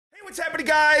What's happening,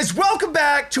 guys? Welcome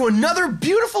back to another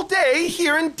beautiful day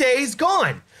here in Days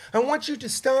Gone. I want you to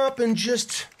stop and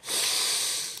just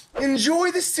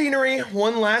enjoy the scenery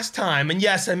one last time. And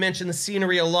yes, I mentioned the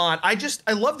scenery a lot. I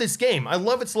love this game. I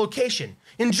love its location.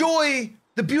 Enjoy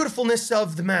the beautifulness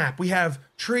of the map. We have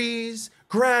trees,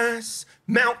 grass,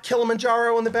 Mount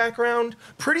Kilimanjaro in the background.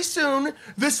 Pretty soon,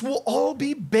 this will all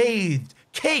be bathed,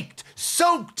 caked,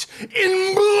 soaked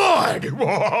in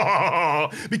blood.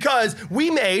 Because we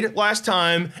made, last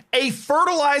time, a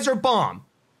fertilizer bomb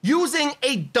using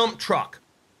a dump truck.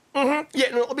 Yeah,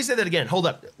 no, let me say that again. Hold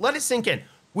up. Let it sink in.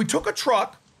 We took a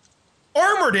truck,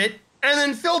 armored it, and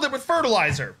then filled it with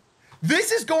fertilizer.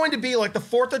 This is going to be like the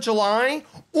 4th of July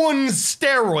on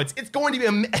steroids. It's going to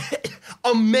be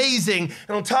amazing.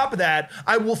 And on top of that,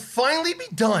 I will finally be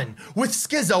done with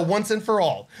Schizo once and for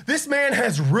all. This man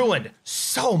has ruined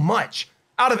so much.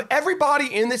 Out of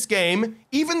everybody in this game,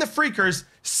 even the freakers,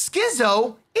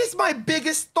 Schizo is my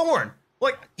biggest thorn.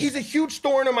 Like, he's a huge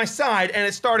thorn on my side and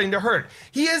it's starting to hurt.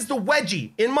 He is the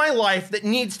wedgie in my life that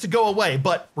needs to go away.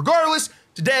 But regardless,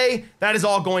 today, that is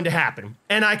all going to happen.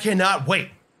 And I cannot wait.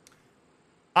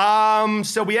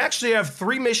 So we actually have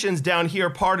 3 missions down here,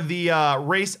 part of the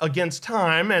race against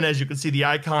time, and as you can see, the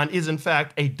icon is in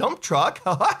fact a dump truck,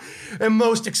 a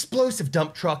most explosive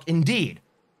dump truck indeed.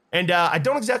 And I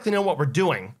don't exactly know what we're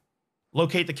doing.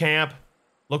 Locate the camp,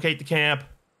 locate the camp,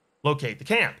 locate the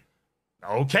camp.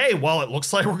 Okay, well, it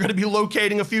looks like we're gonna be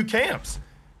locating a few camps.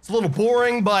 It's a little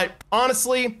boring, but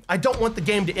honestly, I don't want the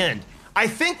game to end. I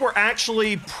think we're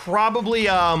actually probably,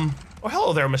 oh,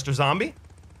 hello there, Mr. Zombie.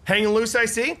 Hanging loose, I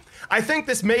see. I think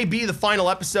this may be the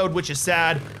final episode, which is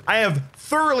sad. I have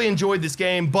thoroughly enjoyed this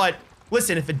game, but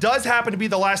listen, if it does happen to be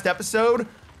the last episode,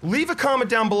 leave a comment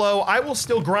down below. I will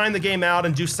still grind the game out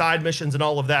and do side missions and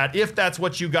all of that, if that's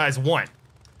what you guys want.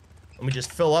 Let me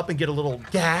just fill up and get a little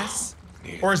gas.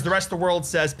 Or as the rest of the world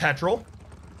says, petrol.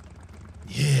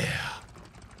 Yeah.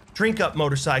 Drink up,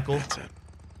 motorcycle.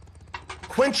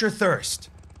 Quench your thirst.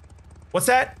 What's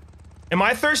that? Am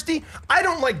I thirsty? I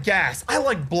don't like gas, I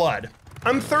like blood.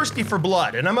 I'm thirsty for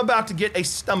blood, and I'm about to get a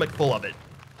stomach full of it.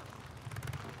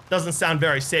 Doesn't sound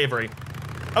very savory.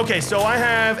 Okay, so I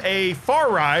have a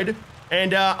far ride,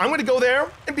 and I'm gonna go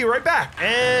there and be right back.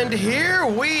 And here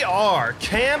we are,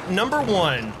 camp number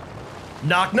 1.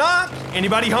 Knock, knock,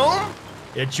 anybody home?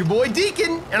 It's your boy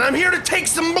Deacon, and I'm here to take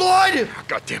some blood!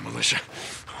 Goddamn militia.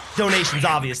 Donations,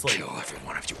 obviously. Kill every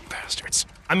one of you bastards.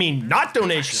 I mean, not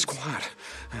donations. Squad.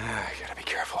 I gotta be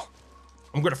careful.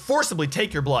 I'm gonna forcibly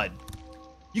take your blood.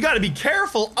 You gotta be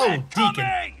careful. Oh,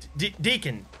 Deacon.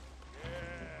 Deacon.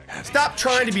 Stop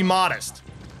trying to be modest.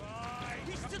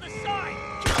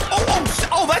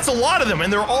 Oh, that's a lot of them,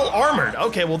 and they're all armored.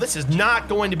 Okay, well, this is not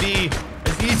going to be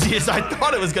as easy as I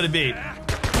thought it was gonna be.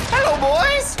 Hello,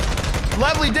 boys.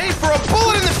 Lovely day for a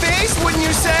bullet in the face, wouldn't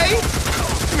you say?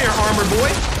 Come here, armored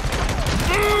boy.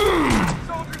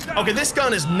 Okay, this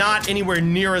gun is not anywhere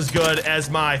near as good as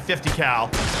my 50 cal.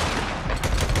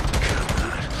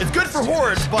 It's good for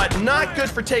hordes, but not good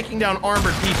for taking down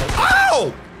armored people.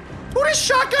 Oh! Who just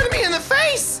shotgunned me in the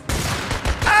face?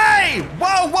 Hey!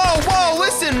 Whoa, whoa, whoa!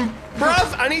 Listen,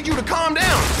 bruv, I need you to calm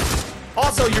down.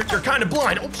 Also, you're kind of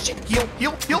blind. Oh shit! Heal,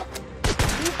 heal, heal.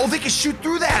 Oh, they can shoot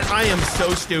through that. I am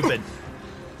so stupid.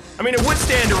 I mean, it would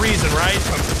stand to reason, right?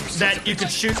 That you could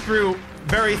shoot through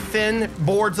very thin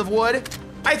boards of wood.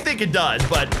 I think it does,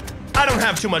 but I don't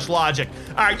have too much logic.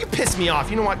 All right, you piss me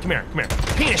off. You know what? Come here, come here.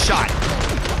 Penis shot.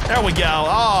 There we go.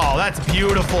 Oh, that's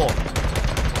beautiful.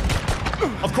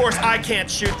 Of course, I can't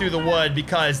shoot through the wood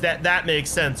because that makes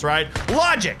sense, right?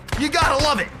 Logic. You gotta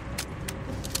love it.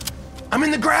 I'm in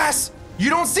the grass.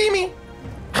 You don't see me.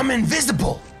 I'm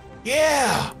invisible.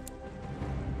 Yeah.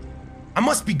 I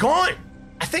must be gone.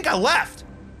 I think I left.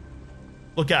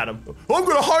 Look at him. I'm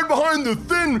gonna hide behind the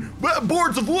thin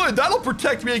boards of wood. That'll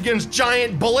protect me against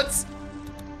giant bullets.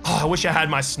 Oh, I wish I had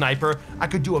my sniper. I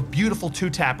could do a beautiful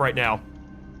 2-tap right now.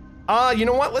 You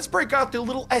know what? Let's break out the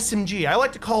little SMG. I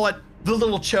like to call it the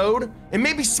little chode. It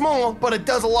may be small, but it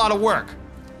does a lot of work.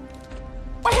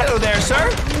 Why, hello there, sir.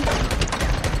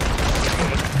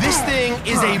 This thing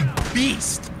is a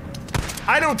beast.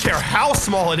 I don't care how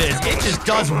small it is. It just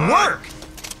does work.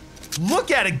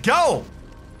 Look at it go.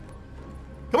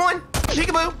 Come on,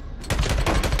 peekaboo.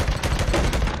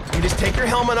 You just take your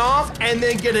helmet off and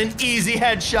then get an easy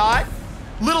headshot.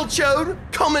 Little chode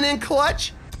coming in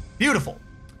clutch. Beautiful.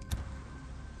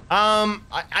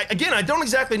 Again, I don't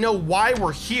exactly know why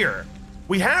we're here.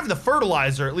 We have the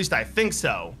fertilizer, at least I think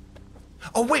so.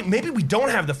 Oh wait, maybe we don't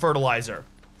have the fertilizer.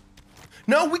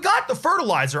 No, we got the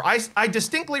fertilizer. I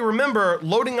distinctly remember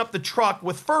loading up the truck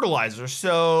with fertilizer,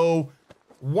 so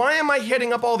why am I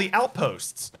hitting up all the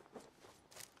outposts?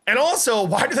 And also,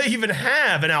 why do they even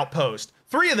have an outpost?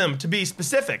 3 of them, to be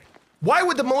specific. Why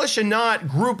would the militia not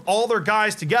group all their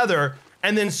guys together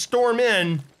and then storm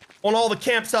in on all the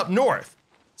camps up north?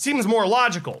 Seems more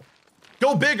logical.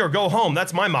 Go big or go home,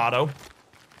 that's my motto.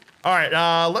 All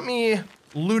right, let me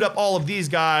loot up all of these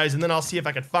guys and then I'll see if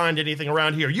I can find anything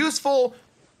around here useful.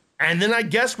 And then I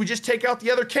guess we just take out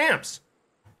the other camps.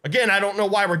 Again, I don't know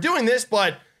why we're doing this,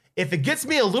 but if it gets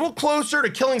me a little closer to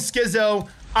killing Schizo,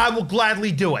 I will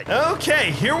gladly do it.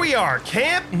 Okay, here we are,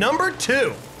 camp number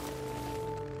 2.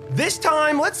 This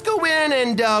time, let's go in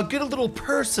and get a little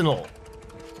personal.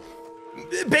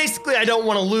 Basically, I don't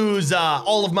want to lose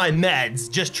all of my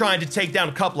meds just trying to take down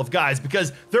a couple of guys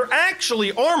because they're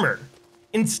actually armored.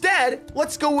 Instead,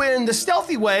 let's go in the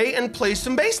stealthy way and play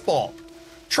some baseball.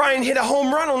 Try and hit a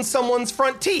home run on someone's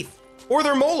front teeth. Or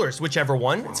their molars, whichever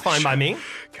one. It's fine by me.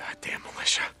 Goddamn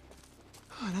militia.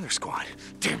 Oh, another squad.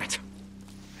 Damn it.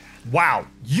 Wow,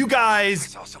 you guys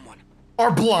Saw someone.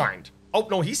 are blind. Oh,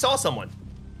 no, he saw someone.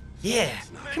 Yeah,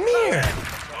 come here.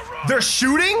 They're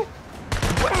shooting?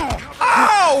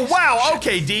 Oh, wow,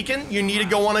 okay, Deacon, you need to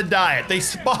go on a diet. They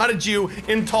spotted you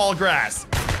in tall grass.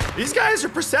 These guys are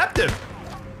perceptive.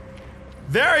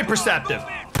 Very perceptive.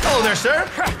 Hello there, sir.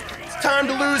 It's time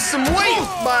to lose some weight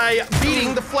by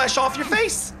beating the flesh off your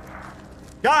face.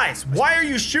 Guys, why are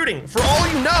you shooting? For all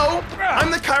you know, I'm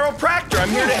the chiropractor. I'm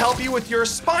here to help you with your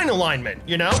spine alignment,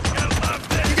 you know?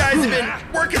 You guys have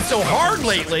been working so hard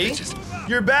lately.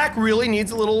 Your back really needs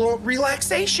a little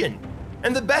relaxation.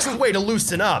 And the best way to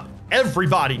loosen up,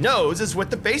 everybody knows, is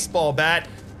with the baseball bat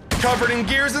covered in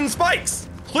gears and spikes.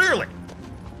 Clearly.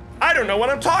 I don't know what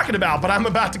I'm talking about, but I'm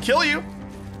about to kill you.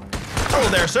 Hello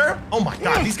there, sir. Oh my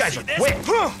God, these guys are quick.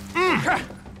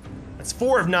 That's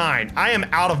 4 of 9. I am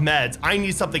out of meds. I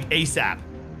need something ASAP.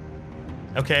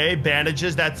 Okay,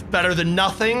 bandages, that's better than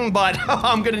nothing, but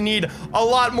I'm gonna need a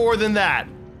lot more than that.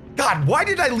 God, why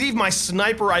did I leave my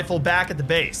sniper rifle back at the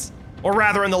base? Or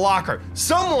rather in the locker.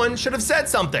 Someone should have said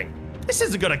something. This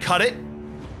isn't gonna cut it.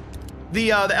 The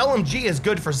LMG is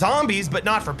good for zombies, but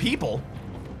not for people.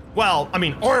 Well, I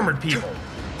mean armored people.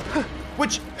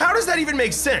 Which, how does that even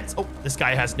make sense? Oh, this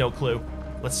guy has no clue.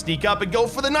 Let's sneak up and go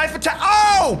for the knife attack.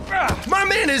 Oh! My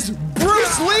man is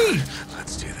Bruce Lee!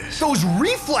 Let's do this. Those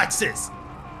reflexes!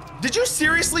 Did you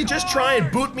seriously just try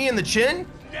and boot me in the chin?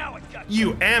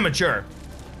 You amateur.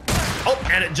 Oh,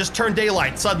 and it just turned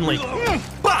daylight suddenly.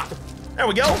 Bah! There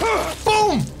we go.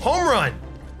 Boom! Home run.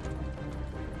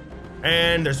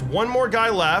 And there's one more guy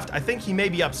left. I think he may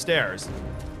be upstairs.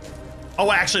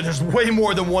 Oh, actually, there's way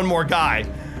more than one more guy.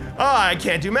 I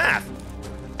can't do math.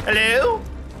 Hello?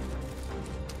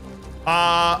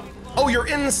 Oh, you're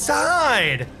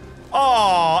inside.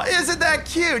 Oh, isn't that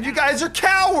cute? You guys are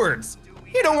cowards.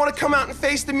 You don't want to come out and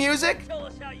face the music? Tell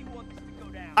us how you want this to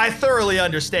go down. I thoroughly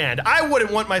understand. I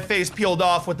wouldn't want my face peeled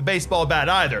off with the baseball bat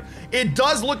either. It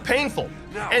does look painful.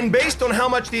 And based on how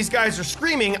much these guys are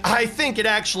screaming, I think it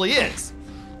actually is.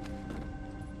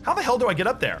 How the hell do I get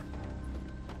up there?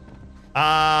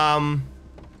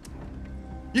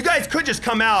 You guys could just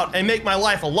come out and make my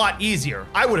life a lot easier.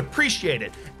 I would appreciate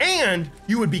it. And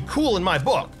you would be cool in my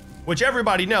book, which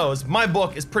everybody knows my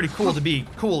book is pretty cool to be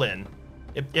cool in.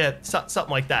 Yeah, something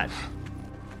like that.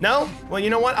 No? Well, you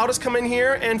know what? I'll just come in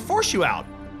here and force you out.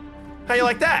 How you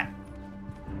like that?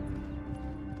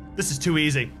 This is too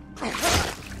easy.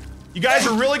 You guys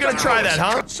are really gonna try that,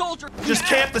 huh? Soldier. Just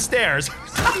camp the stairs.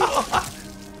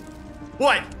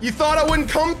 What? You thought I wouldn't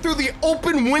come through the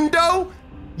open window?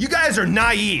 You guys are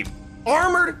naive.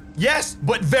 Armored, yes,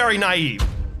 but very naive.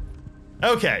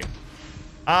 Okay.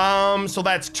 So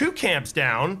that's 2 camps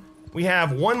down. We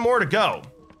have 1 more to go.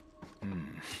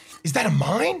 Is that a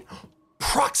mine?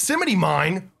 Proximity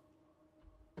mine?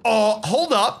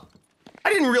 Hold up.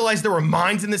 I didn't realize there were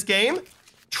mines in this game.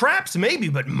 Traps maybe,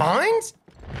 but mines?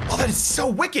 Oh, that is so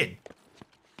wicked.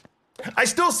 I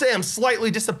still say I'm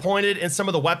slightly disappointed in some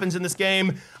of the weapons in this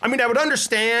game. I mean, I would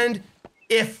understand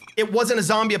if it wasn't a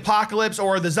zombie apocalypse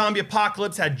or the zombie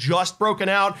apocalypse had just broken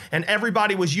out and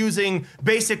everybody was using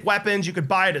basic weapons you could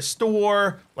buy at a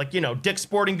store, like, you know, Dick's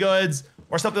Sporting Goods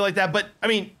or something like that. But I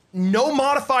mean, no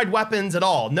modified weapons at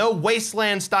all. No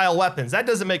wasteland style weapons. That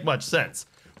doesn't make much sense.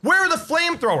 Where are the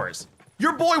flamethrowers?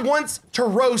 Your boy wants to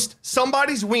roast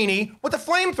somebody's weenie with a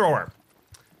flamethrower.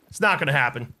 It's not gonna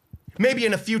happen. Maybe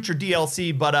in a future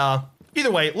DLC, but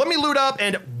either way, let me loot up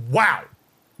and wow.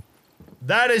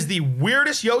 That is the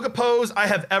weirdest yoga pose I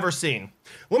have ever seen.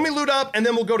 Let me loot up and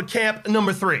then we'll go to camp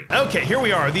number 3. Okay, here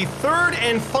we are, the 3rd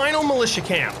and final militia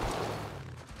camp.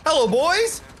 Hello,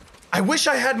 boys. I wish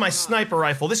I had my sniper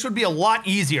rifle. This would be a lot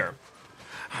easier.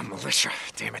 Militia,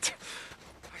 damn it.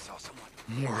 I saw someone.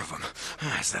 More of them.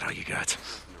 Is that all you got?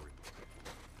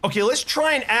 Okay, let's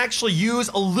try and actually use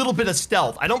a little bit of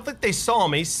stealth. I don't think they saw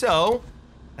me, so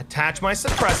attach my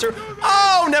suppressor.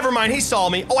 Oh, never mind, he saw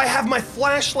me. Oh, I have my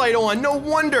flashlight on, no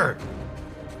wonder.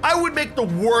 I would make the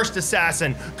worst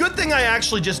assassin. Good thing I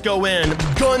actually just go in,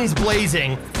 guns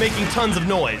blazing, making tons of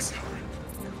noise.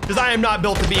 Because I am not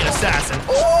built to be an assassin.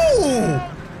 Ooh!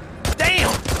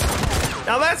 Damn!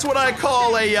 Now that's what I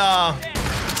call a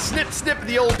snip snip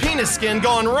the old penis skin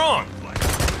gone wrong.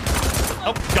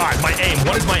 Oh God, my aim.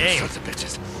 What is my aim? Sons of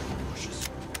bitches.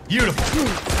 Beautiful.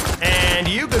 And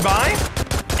you, goodbye.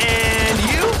 And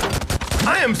you.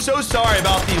 I am so sorry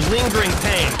about the lingering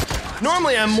pain.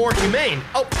 Normally I'm more humane.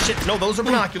 Oh shit, no, those are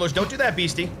binoculars. Don't do that,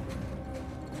 Beastie.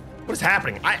 What is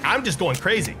happening? I'm just going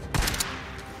crazy.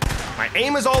 My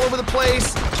aim is all over the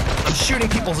place. I'm shooting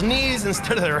people's knees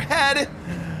instead of their head.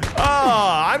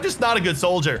 Oh, I'm just not a good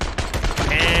soldier.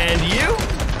 And you?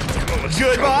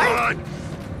 Goodbye.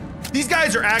 These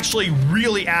guys are actually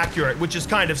really accurate, which is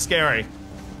kind of scary.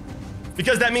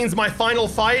 Because that means my final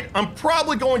fight, I'm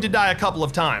probably going to die a couple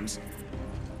of times.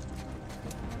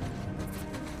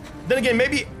 Then again,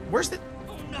 maybe, where's the?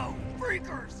 Oh no,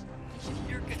 freakers!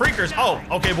 Freakers, oh,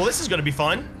 okay, well this is gonna be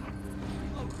fun.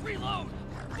 Oh, reload!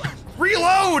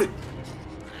 Reload!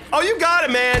 Oh, you got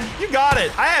it, man. You got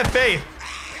it. I have faith.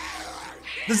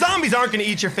 The zombies aren't gonna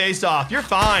eat your face off. You're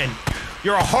fine.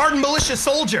 You're a hardened militia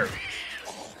soldier.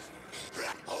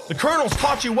 The colonel's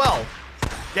taught you well.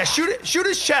 Yeah, shoot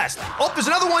his chest. Oh, there's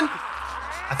another one.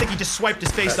 I think he just swiped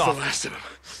his face off. That's the last of him.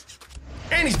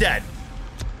 And he's dead.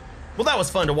 Well, that was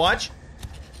fun to watch.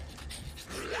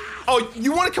 Oh,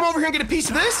 you want to come over here and get a piece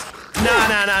of this? Nah.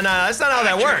 That's not how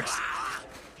that works.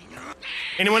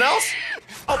 Anyone else?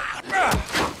 Oh,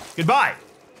 goodbye.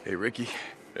 Hey, Ricky,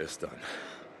 it's done.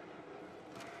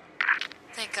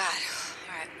 Thank God.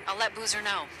 All right, I'll let Boozer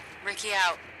know. Ricky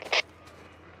out.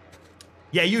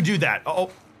 Yeah, you do that. Uh-oh.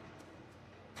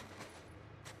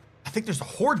 I think there's a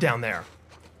horde down there.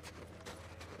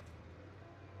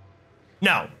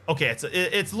 No. Okay,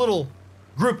 it's a little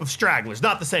group of stragglers,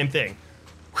 not the same thing.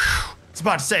 Whew. I was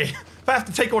about to say, if I have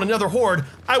to take on another horde,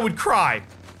 I would cry.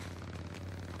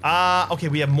 Okay,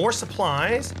 we have more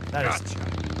supplies. That is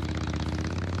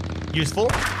useful.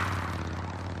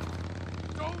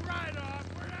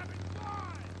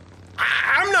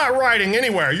 I'm not riding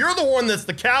anywhere. You're the one that's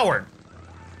the coward.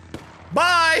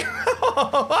 Bye.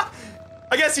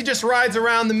 I guess he just rides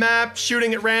around the map,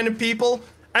 shooting at random people,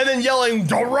 and then yelling,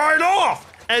 "Don't ride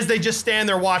off!" as they just stand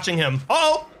there watching him.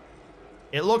 Uh-oh.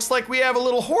 It looks like we have a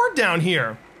little horde down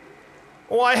here.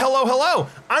 Why, hello.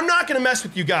 I'm not gonna mess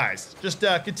with you guys. Just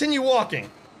continue walking.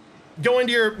 Go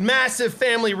into your massive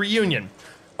family reunion.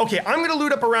 Okay, I'm gonna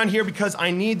loot up around here because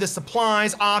I need the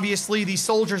supplies. Obviously, these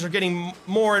soldiers are getting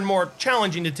more and more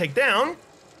challenging to take down,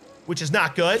 which is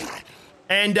not good.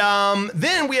 And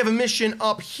then we have a mission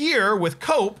up here with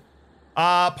Cope,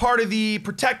 part of the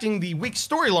protecting the weak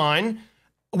storyline.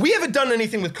 We haven't done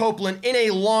anything with Copeland in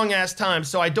a long ass time,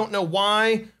 so I don't know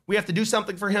why we have to do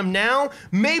something for him now.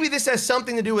 Maybe this has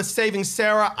something to do with saving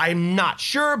Sarah. I'm not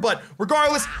sure, but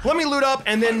regardless, let me loot up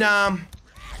and then I'm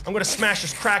gonna smash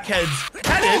this crackhead's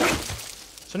head in.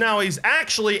 So now he's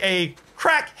actually a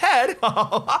crackhead,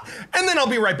 and then I'll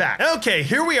be right back. Okay,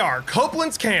 here we are,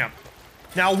 Copeland's camp.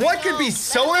 Now, what could be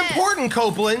so important,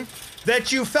 Copeland,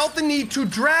 that you felt the need to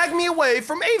drag me away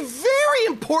from a very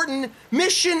important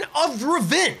mission of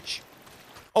revenge?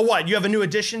 Oh, what? You have a new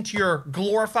addition to your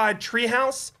glorified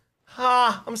treehouse?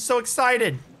 Ah, I'm so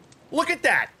excited. Look at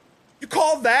that. You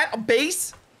call that a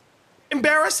base?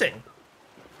 Embarrassing.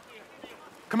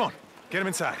 Come on, get him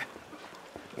inside.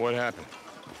 What happened?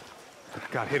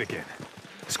 Got hit again.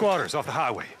 Squatters off the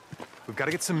highway. We've got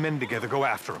to get some men together, go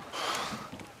after them.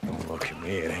 Don't look at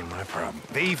me, it ain't my problem.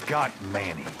 They've got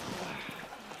Manny.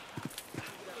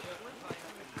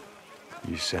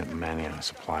 You sent Manny on a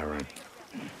supply run.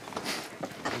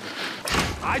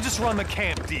 I just run the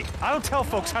camp, Deke. I don't tell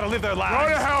folks how to live their lives.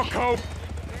 Go to hell, Cope!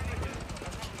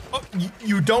 Oh,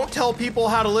 you don't tell people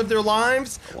how to live their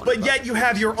lives, but yet you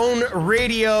have your own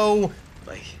radio,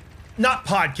 not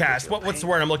podcast, what's the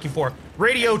word I'm looking for?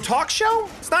 Radio talk show?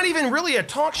 It's not even really a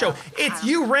talk show. It's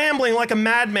you rambling like a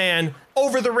madman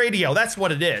over the radio. That's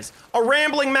what it is. A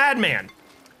rambling madman.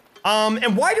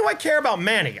 And why do I care about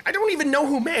Manny? I don't even know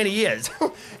who Manny is.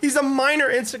 He's a minor,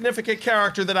 insignificant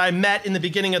character that I met in the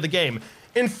beginning of the game.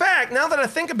 In fact, now that I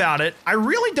think about it, I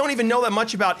really don't even know that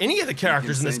much about any of the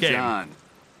characters in this game.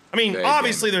 I mean,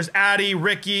 obviously there's Addy,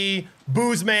 Ricky,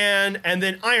 Boozman, and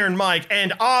then Iron Mike,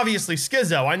 and obviously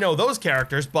Skizzo. I know those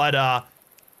characters, but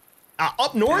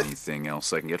Up north, Anything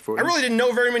else I can get for I you? really didn't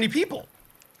know very many people.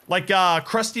 Like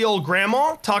crusty old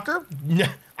grandma, Tucker.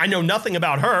 I know nothing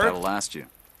about her. That'll last you.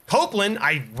 Copeland,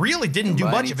 I really didn't do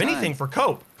By much any of time. anything for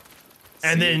Cope.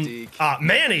 And See then you, Deke.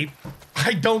 Manny,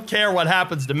 I don't care what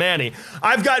happens to Manny.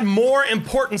 I've got more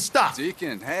important stuff.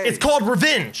 Deacon, hey. It's called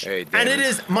revenge, Hey, and it Damon.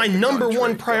 is my Like the number gun one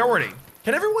trade, priority.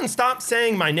 Can everyone stop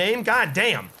saying my name? God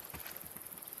damn.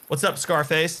 What's up,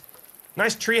 Scarface?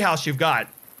 Nice treehouse you've got.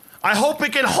 I hope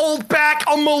it can hold back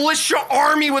a militia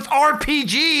army with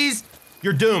RPGs.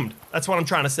 You're doomed. That's what I'm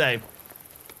trying to say.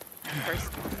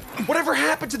 First one. Whatever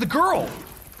happened to the girl?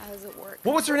 How does it work?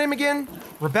 What was her name again?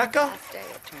 Rebecca? Last day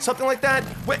at 10. Something like that?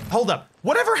 Wait, hold up.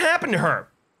 Whatever happened to her?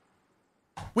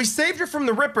 We saved her from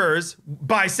the Rippers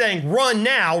by saying, run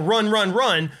now, run, run,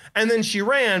 run, and then she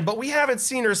ran, but we haven't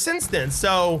seen her since then,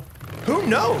 so who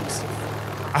knows?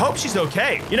 I hope she's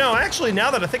okay. You know, actually,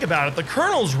 now that I think about it, the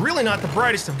Colonel's really not the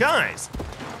brightest of guys.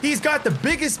 He's got the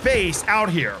biggest base out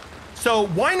here, so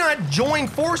why not join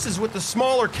forces with the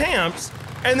smaller camps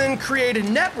and then create a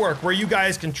network where you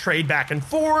guys can trade back and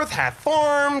forth, have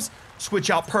farms, switch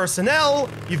out personnel,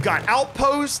 you've got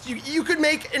outposts, you could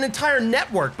make an entire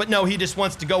network, but no, he just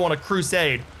wants to go on a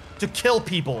crusade to kill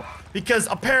people because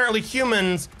apparently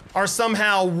humans are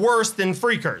somehow worse than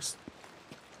freakers.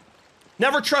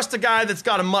 Never trust a guy that's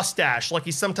got a mustache like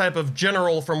he's some type of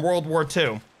general from World War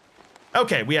II.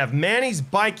 Okay, we have Manny's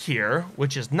bike here,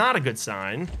 which is not a good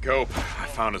sign. Cope, I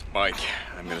found his bike.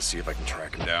 I'm gonna see if I can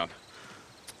track him down.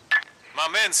 My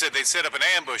men said they'd set up an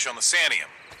ambush on the Sanium.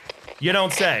 You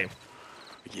don't say.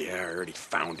 Yeah, I already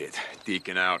found it.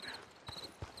 Deacon out.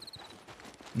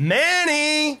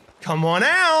 Manny, come on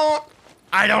out.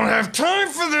 I don't have time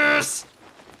for this.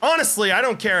 Honestly, I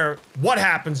don't care what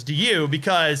happens to you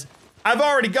because I've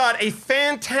already got a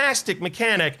fantastic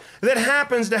mechanic that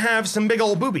happens to have some big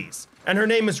old boobies. And her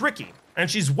name is Ricky.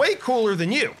 And she's way cooler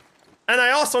than you. And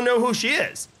I also know who she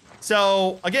is.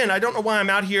 So, again, I don't know why I'm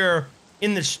out here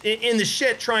in the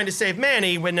shit trying to save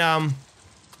Manny when I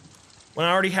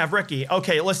already have Ricky.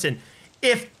 Okay, listen.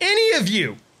 If any of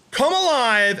you come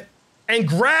alive and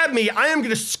grab me, I am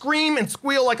gonna scream and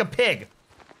squeal like a pig.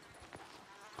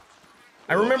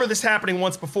 I remember this happening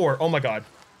once before. Oh my God.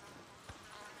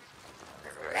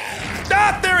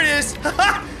 Ah, there it is. I'm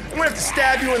gonna have to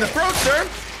stab you in the throat, sir.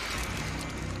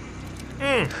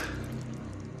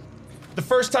 The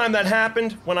first time that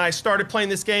happened, when I started playing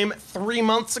this game 3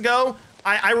 months ago,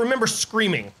 I remember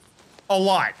screaming a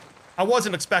lot. I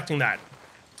wasn't expecting that.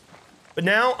 But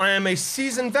now I am a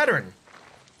seasoned veteran.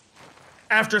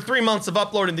 After 3 months of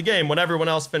uploading the game when everyone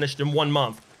else finished in 1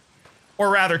 month. Or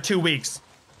rather 2 weeks.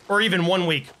 Or even 1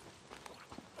 week.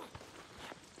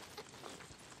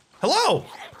 Hello?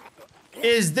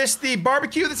 Is this the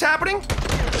barbecue that's happening?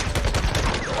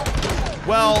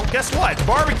 Well, guess what?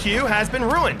 Barbecue has been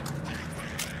ruined.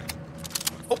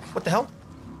 Oh, what the hell?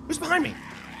 Who's behind me?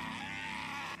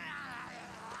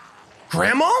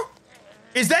 Grandma?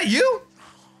 Is that you?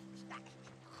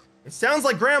 It sounds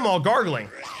like Grandma gargling.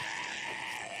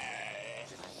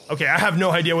 Okay, I have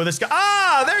no idea where this guy.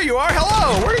 Ah, there you are.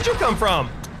 Hello. Where did you come from?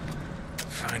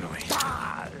 Finally.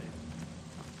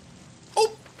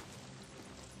 Oh.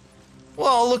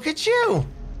 Well, look at you.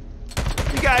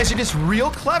 You guys are just real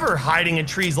clever hiding in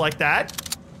trees like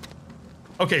that.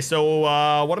 Okay,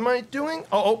 so what am I doing?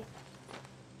 Oh.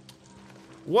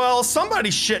 Well, somebody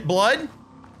shit blood.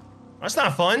 That's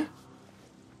not fun.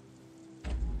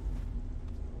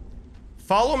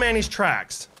 Follow Manny's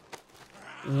tracks.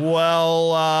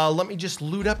 Well, let me just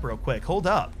loot up real quick. Hold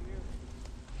up.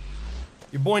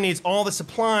 Your boy needs all the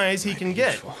supplies he can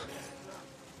get.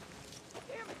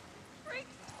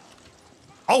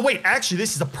 Oh, wait, actually,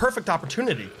 this is a perfect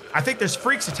opportunity. I think there's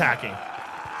freaks attacking.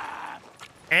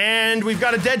 And we've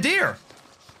got a dead deer.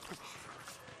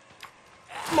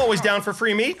 I'm always down for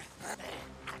free meat.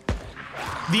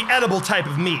 The edible type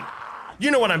of meat. You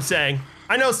know what I'm saying.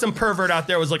 I know some pervert out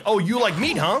there was like, oh, you like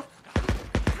meat, huh?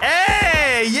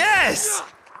 Hey, yes!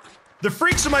 The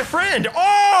freaks are my friend.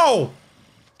 Oh!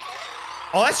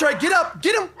 Oh, that's right. Get up.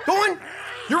 Get him. Go on.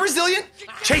 You're resilient.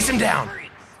 Chase him down.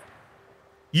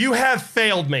 You have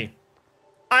failed me.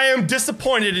 I am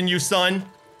disappointed in you, son.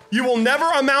 You will never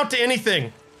amount to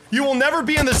anything. You will never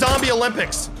be in the zombie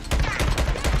Olympics.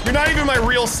 You're not even my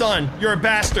real son. You're a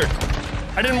bastard.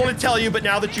 I didn't want to tell you, but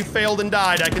now that you failed and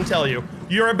died, I can tell you.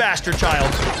 You're a bastard child.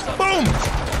 Boom!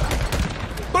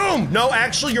 Boom! No,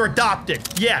 actually, you're adopted.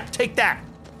 Yeah, take that.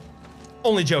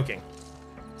 Only joking.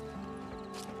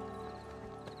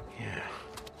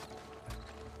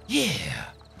 Yeah.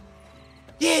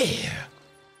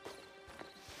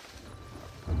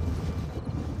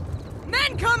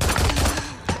 Men come!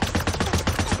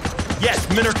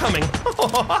 Men are coming.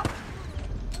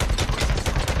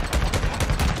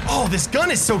 Oh, this gun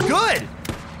is so good.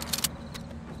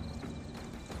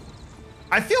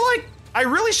 I feel like I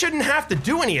really shouldn't have to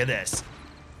do any of this.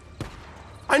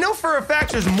 I know for a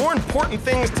fact there's more important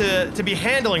things to be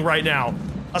handling right now,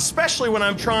 especially when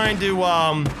I'm trying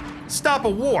to stop a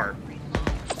war.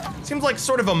 Seems like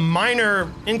sort of a minor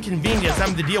inconvenience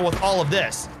having to deal with all of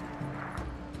this.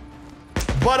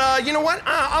 But you know what?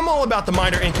 I'm all about the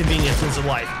minor inconveniences of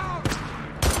life.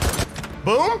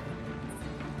 Boom.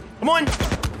 Come on.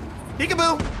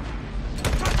 Peekaboo.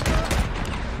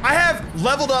 I have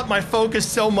leveled up my focus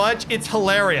so much, it's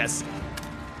hilarious.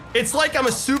 It's like I'm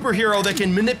a superhero that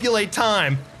can manipulate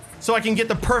time so I can get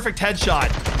the perfect headshot.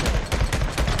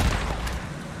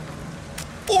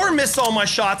 Or miss all my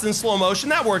shots in slow motion,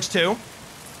 that works too.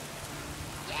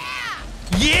 Yeah!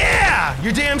 Yeah!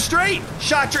 You're damn straight.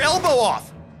 Shot your elbow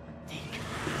off.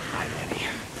 Hi, Manny.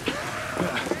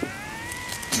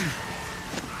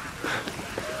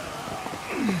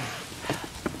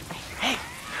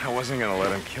 I wasn't gonna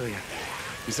let him kill you.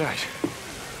 Besides,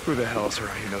 who the hell else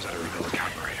around here knows how to rebuild a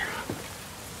carburetor?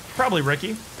 Probably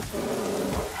Ricky.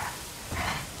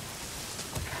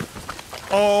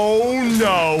 Oh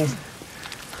no.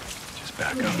 Just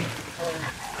back up.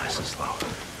 Nice and slow.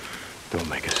 Don't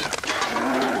make a sound.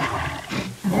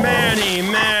 Manny.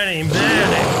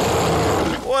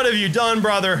 What have you done,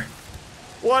 brother?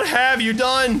 What have you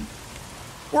done?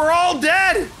 We're all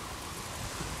dead.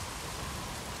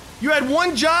 You had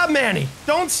one job, Manny.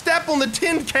 Don't step on the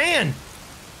tin can.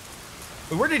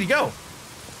 Wait, where did he go?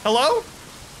 Hello?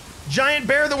 Giant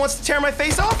bear that wants to tear my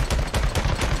face off?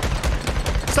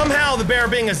 Somehow the bear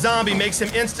being a zombie makes him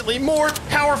instantly more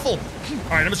powerful. All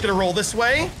right, I'm just gonna roll this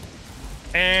way.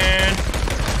 And,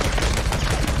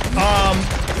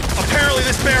 apparently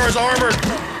this bear is armored.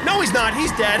 No, he's not,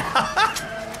 he's dead.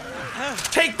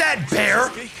 Take that,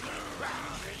 bear. You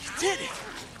did it.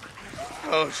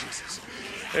 Oh, Jesus.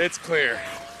 It's clear.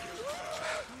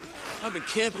 I've been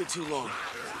camping too long.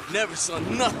 Never saw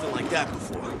nothing like that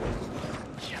before.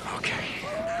 Yeah, okay.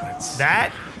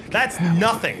 That's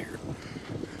nothing.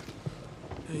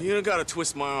 You don't gotta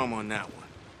twist my arm on that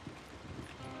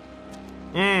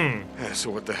one. Yeah, so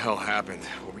what the hell happened?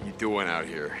 What were you doing out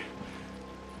here?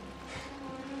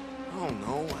 I don't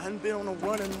know. I hadn't been on a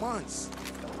run in months.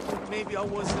 Maybe I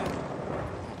wasn't, I don't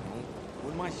know,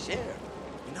 with my share,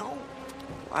 you know?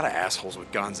 A lot of assholes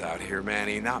with guns out here,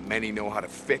 Manny. Not many know how to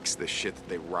fix the shit that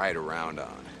they ride around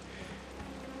on.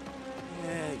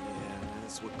 Yeah,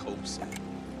 that's what Cope said.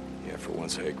 Yeah, for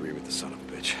once I agree with the son of a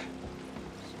bitch. So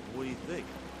what do you think?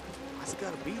 Why's it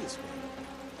gotta be this way?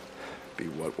 Be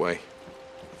what way?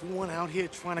 Everyone out here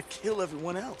trying to kill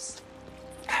everyone else.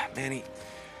 Manny,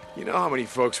 you know how many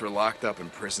folks were locked up in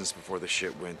prisons before the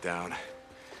shit went down?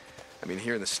 I mean,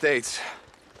 here in the States,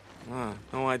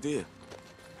 No idea.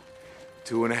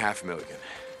 2.5 million.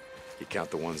 You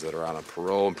count the ones that are out on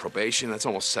parole and probation, that's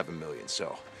almost 7 million.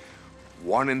 So,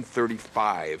 1 in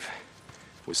 35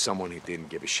 was someone who didn't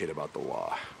give a shit about the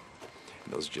law.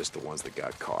 And those are just the ones that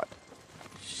got caught.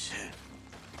 Shit.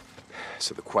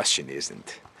 So the question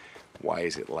isn't, why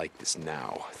is it like this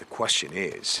now? The question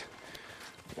is,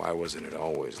 why wasn't it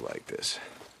always like this?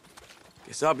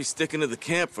 Guess I'll be sticking to the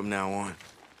camp from now on.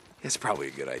 It's probably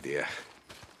a good idea.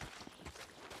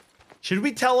 Should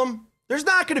we tell him? There's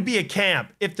not going to be a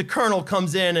camp if the colonel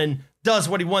comes in and does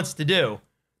what he wants to do.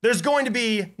 There's going to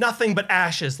be nothing but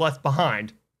ashes left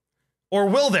behind. Or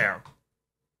will there?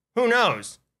 Who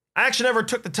knows? I actually never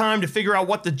took the time to figure out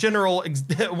what the general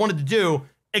wanted to do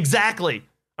exactly.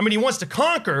 I mean, he wants to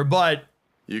conquer, but...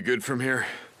 You good from here?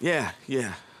 Yeah.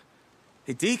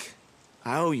 Hey, Deke,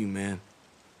 I owe you, man.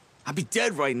 I'd be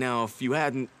dead right now if you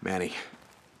hadn't... Manny,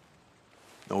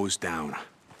 nose down.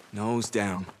 Nose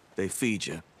down. They feed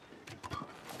you.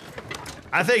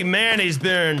 I think Manny's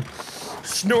been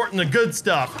snorting the good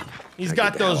stuff. He's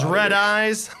got those red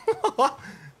eyes.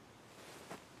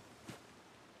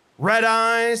 Red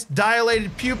eyes,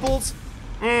 dilated pupils.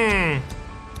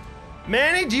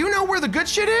 Manny, do you know where the good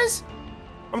shit is?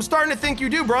 I'm starting to think you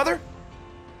do, brother.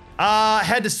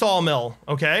 Head to Sawmill,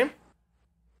 okay?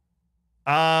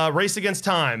 Race against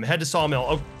time, head to Sawmill.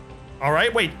 Oh, all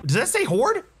right, wait, does that say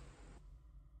Horde?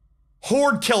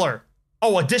 Horde killer.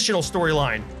 Oh, additional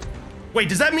storyline. Wait,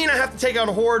 does that mean I have to take out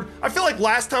a Horde? I feel like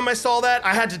last time I saw that,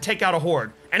 I had to take out a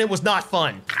Horde, and it was not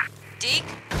fun. Deke,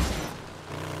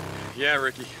 Yeah,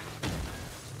 Ricky.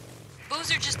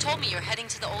 Boozer just told me you're heading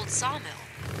to the old sawmill.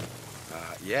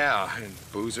 Yeah, and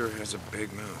Boozer has a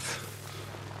big mouth.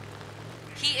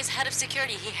 He is head of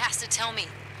security. He has to tell me.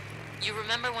 You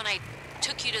remember when I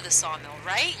took you to the sawmill,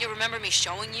 right? You remember me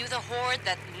showing you the horde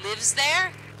that lives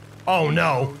there? Oh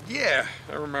no. Yeah,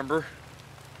 I remember.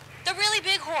 The really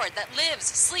big horde that lives,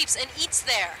 sleeps, and eats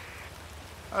there.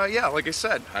 Yeah, like I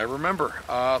said, I remember.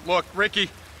 Look, Ricky,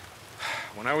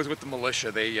 when I was with the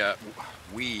militia,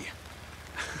 we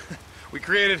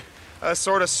created a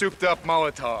sort of souped-up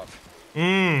Molotov.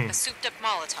 A souped-up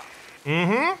Molotov.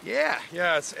 Mm-hmm.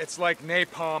 Yeah, it's like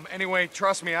napalm. Anyway,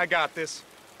 trust me, I got this.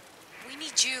 We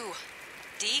need you,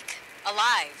 Deke,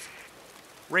 alive.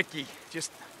 Ricky,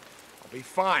 I'll be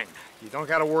fine. You don't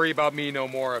gotta worry about me no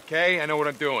more, okay? I know what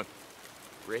I'm doing.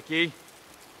 Ricky?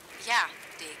 Yeah,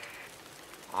 Deke.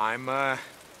 I'm,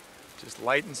 just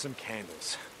lighting some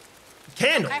candles.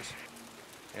 Candles? Okay.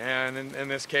 And in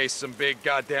this case, some big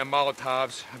goddamn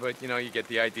Molotovs, but, you know, you get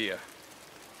the idea.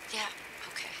 Yeah,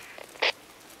 okay.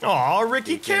 Aw,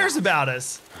 Ricky cares about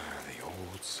us. The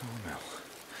old sawmill.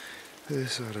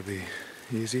 This ought to be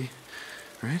easy,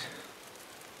 right?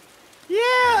 Yeah,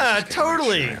 Just gotta make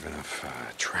totally. sure I have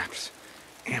enough traps,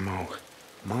 ammo,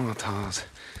 Molotovs,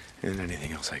 and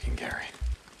anything else I can carry.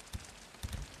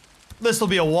 This'll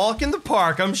be a walk in the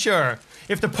park, I'm sure.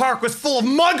 If the park was full of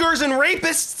muggers and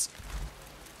rapists.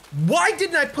 Why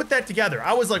didn't I put that together?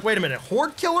 I was like, wait a minute,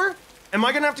 horde killer? Am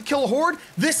I gonna have to kill a horde?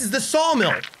 This is the sawmill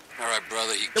All right,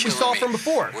 brother, you that we saw from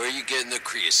before. Where are you getting the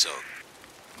creosote?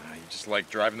 You just like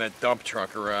driving that dump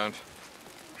truck around.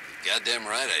 Goddamn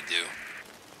right I do.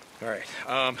 All right,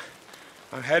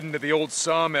 I'm heading to the old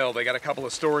sawmill. They got a couple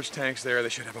of storage tanks there. They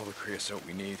should have all the creosote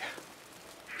we need.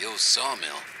 The old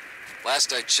sawmill.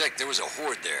 Last I checked, there was a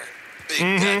horde there. Big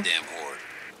goddamn horde.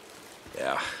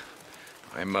 Yeah,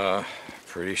 I'm,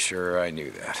 pretty sure I knew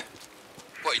that.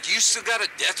 What, you still got a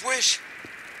death wish?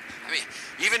 I mean,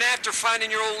 even after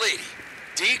finding your old lady,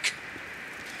 Deke,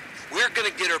 we're gonna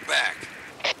get her back.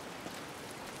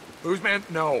 Boozman,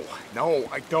 no,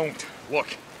 I don't.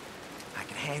 Look, I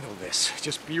can handle this.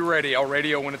 Just be ready. I'll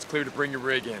radio when it's clear to bring your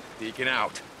rig in. Deacon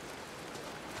out.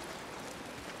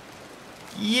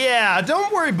 Yeah,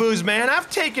 don't worry, Booze Man. I've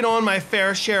taken on my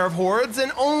fair share of hordes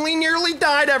and only nearly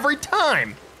died every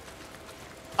time.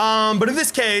 But in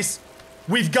this case,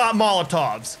 we've got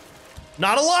Molotovs.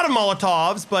 Not a lot of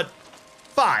Molotovs, but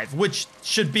 5, which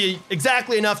should be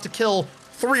exactly enough to kill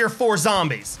 3 or 4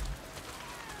 zombies.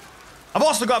 I've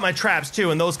also got my traps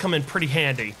too, and those come in pretty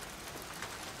handy.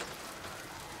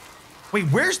 Wait,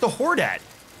 where's the horde at?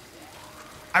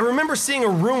 I remember seeing a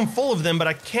room full of them, but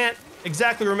I can't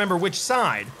exactly remember which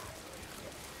side.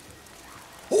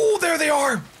 Oh, there they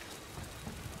are!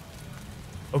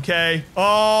 Okay.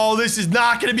 Oh, this is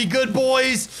not gonna be good,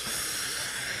 boys.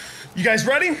 You guys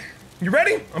ready? You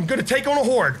ready? I'm gonna take on a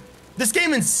horde. This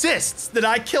game insists that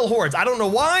I kill hordes. I don't know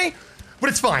why, but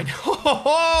it's fine.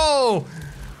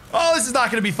 Oh, this is not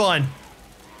gonna be fun.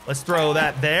 Let's throw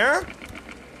that there.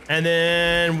 And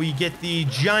then we get the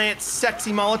giant,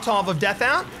 sexy Molotov of death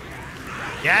out.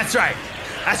 Yeah, that's right.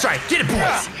 That's right. Get it,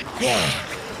 boys. Yeah.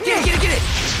 Get it.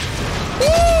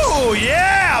 Woo,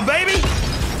 yeah, baby.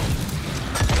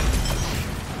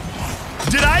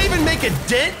 Did I even make a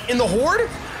dent in the horde?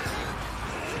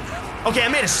 Okay, I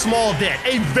made a small dent,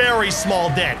 a very small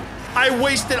dent. I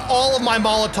wasted all of my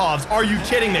Molotovs. Are you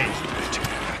kidding me?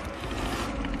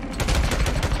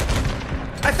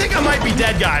 I think I might be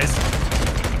dead, guys.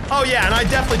 Oh yeah, and I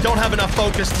definitely don't have enough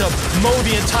focus to mow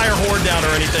the entire horde down or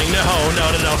anything. No.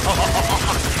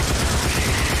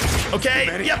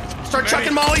 Okay, yep, start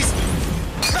chucking mollies.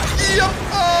 Yep,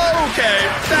 okay,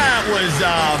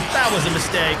 that was a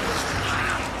mistake.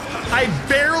 I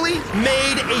barely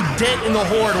made a dent in the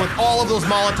horde with all of those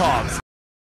Molotovs.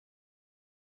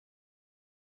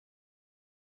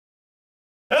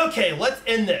 Okay, let's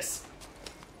end this.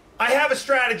 I have a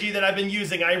strategy that I've been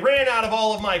using. I ran out of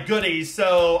all of my goodies,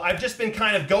 so I've just been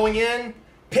kind of going in,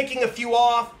 picking a few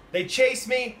off. They chase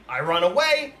me, I run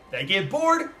away, they get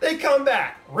bored, they come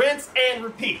back. Rinse and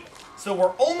repeat. So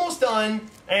we're almost done,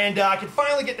 and I can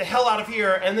finally get the hell out of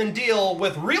here and then deal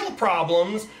with real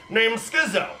problems named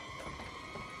Schizo.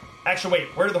 Actually, wait,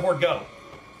 where did the horde go?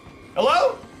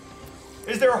 Hello?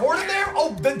 Is there a horde in there?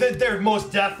 Oh, there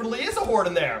most definitely is a horde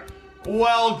in there.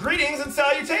 Well, greetings and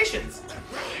salutations.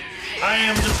 I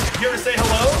am just here to say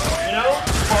hello, you know,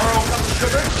 borrow a cup of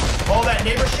sugar, all that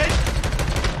neighbor shit.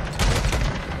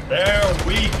 There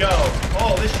we go.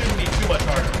 Oh, this shouldn't be too much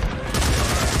harder.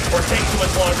 Or take too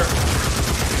much longer.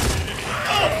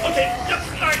 Oh, okay, yep,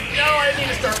 all right, now I need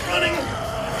to start running.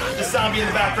 The zombie in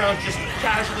the background just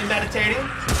casually meditating.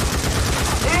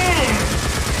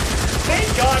 Thank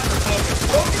God for focus.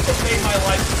 Focus has made my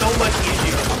life so much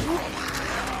easier.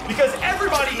 Because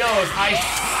everybody knows I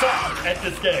suck at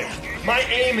this game. My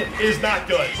aim is not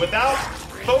good. Without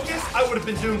focus, I would have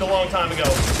been doomed a long time ago.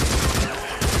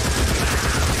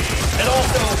 And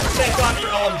also, thank God for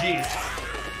LMGs.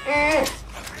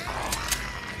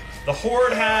 The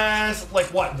Horde has, like,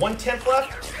 what, 1/10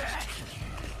 left?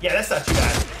 Yeah, that's not too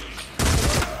bad.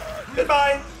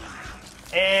 Goodbye.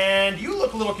 And you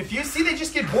look a little confused. See, they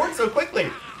just get bored so quickly.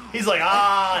 He's like,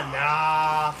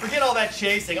 nah. Forget all that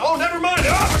chasing. Oh, never mind. I'm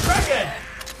a crackhead.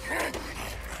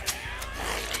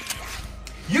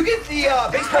 You get the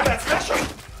baseball bat special.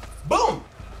 Boom.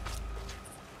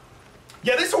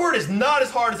 Yeah, this Horde is not as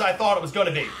hard as I thought it was going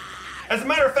to be. As a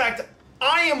matter of fact,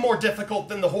 I am more difficult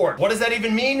than the Horde. What does that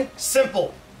even mean?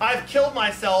 Simple. I've killed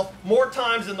myself more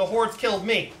times than the Horde's killed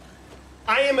me.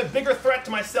 I am a bigger threat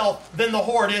to myself than the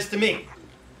Horde is to me.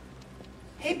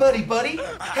 Hey, buddy,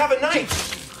 have a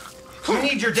knife. You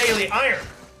need your daily iron.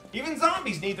 Even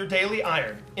zombies need their daily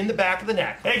iron in the back of the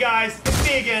neck. Hey, guys, it's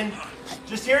me again.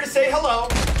 Just here to say hello.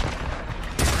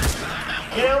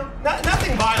 You know,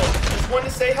 nothing violent. Just wanted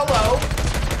to say hello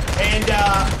and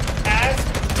ask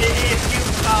if you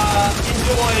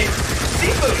enjoy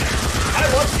seafood. I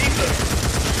love seafood.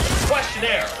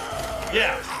 Questionnaire.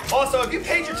 Yeah. Also, have you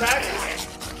paid your taxes?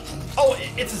 Oh,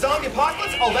 it's a zombie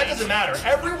apocalypse? Oh, that doesn't matter.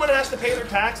 Everyone has to pay their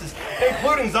taxes,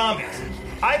 including zombies.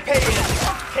 I pay in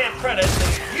camp credits,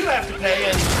 and you have to pay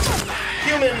in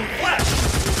human flesh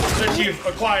that you've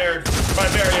acquired by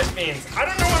various means. I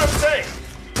don't know what I'm saying.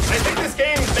 I think this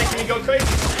game is making me go crazy.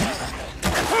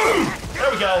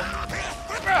 There we go.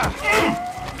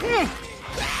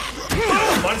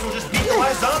 Might as well just beat the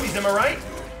last zombies, am I right?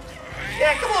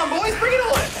 Yeah, come on, boys, bring it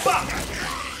on. Bop!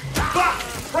 Bop!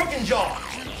 Broken jaw.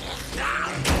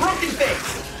 Broken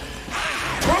face.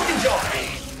 Broken jaw.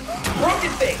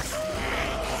 Broken face.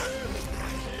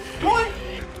 Come on.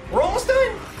 We're almost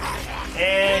done.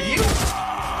 And you.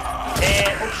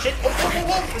 And, oh shit.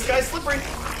 Whoa. This guy's slippery.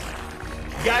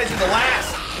 You guys are the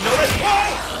last. You know this? Whoa!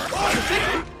 Oh, you're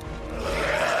shaking.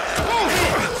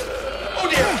 Oh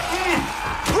dear.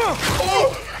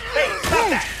 Oh! Hey, stop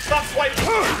that. Stop swiping.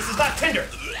 This is not Tinder.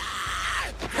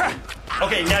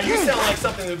 Okay, now you sound like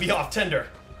something that would be off Tinder.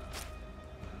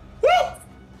 Woo!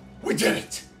 We did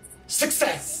it!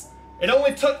 Success! It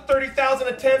only took 30,000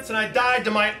 attempts and I died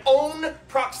to my own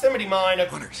proximity mine a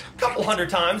couple hundred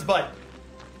times, but...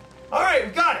 Alright,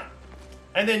 we got it.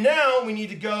 And then now we need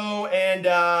to go and,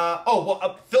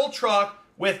 fill truck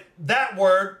with that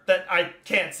word that I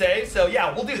can't say, so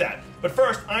yeah, we'll do that. But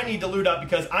first, I need to loot up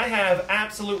because I have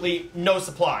absolutely no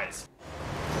supplies.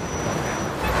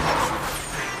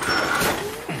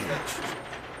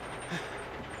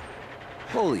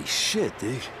 Holy shit,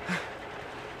 dude.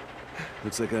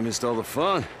 Looks like I missed all the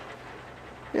fun.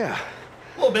 Yeah.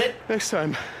 A little bit. Next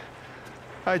time,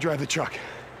 I drive the truck.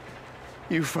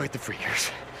 You fight the freakers.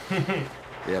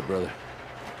 Yeah, brother.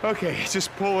 Okay,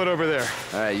 just pull it over there.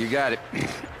 All right, you got it.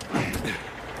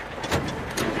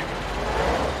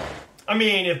 I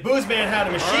mean, if Boozman had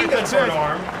a machine gun for an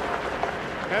arm...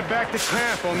 Head back to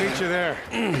camp, I'll meet you there.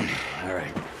 All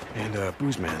right. And,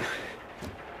 Boozman,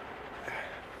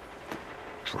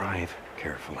 drive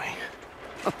carefully.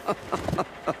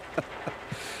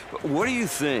 What do you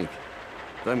think?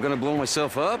 That I'm gonna blow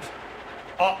myself up?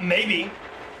 Maybe.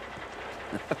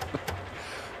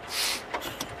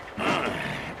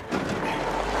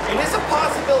 It is a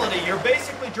possibility you're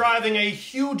basically driving a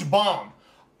huge bomb.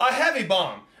 A heavy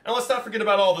bomb. And let's not forget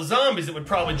about all the zombies that would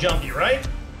probably jump you, right?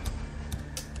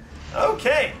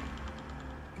 Okay.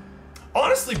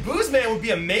 Honestly, Boozman would be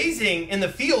amazing in the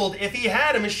field if he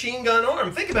had a machine gun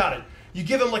arm. Think about it. You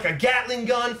give him like a Gatling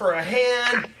gun for a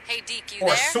hand. Hey, Deke, you or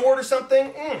there? A sword or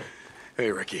something.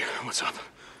 Hey, Ricky, what's up?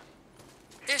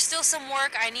 There's still some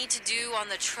work I need to do on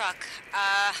the truck.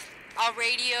 I'll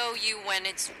radio you when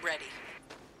it's ready.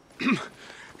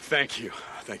 Thank you.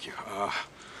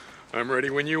 I'm ready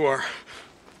when you are.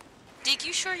 Deke,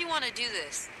 you sure you want to do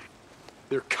this?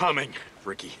 They're coming,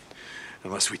 Ricky.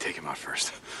 Unless we take him out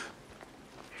first.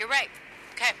 You're right.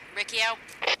 Okay, Ricky out.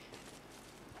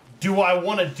 Do I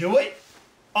want to do it?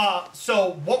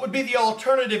 So what would be the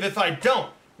alternative if I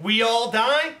don't? We all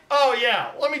die? Oh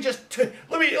yeah, let me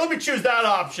choose that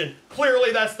option.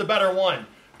 Clearly that's the better one.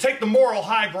 Take the moral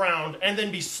high ground and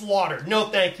then be slaughtered. No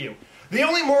thank you. The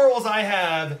only morals I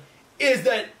have is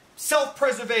that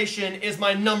self-preservation is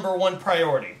my #1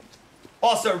 priority.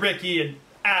 Also Ricky and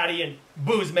Addy and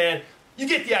Boozman, you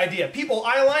get the idea. People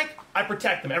I like, I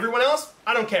protect them. Everyone else,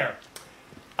 I don't care.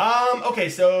 Okay,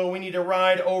 so we need to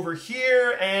ride over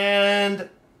here, and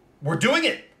we're doing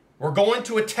it. We're going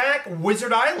to attack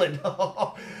Wizard Island.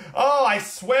 Oh, I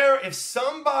swear, if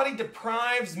somebody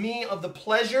deprives me of the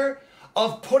pleasure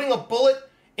of putting a bullet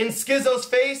in Schizo's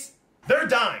face, they're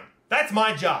dying. That's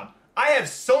my job. I have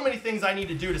so many things I need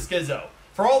to do to Skizzo.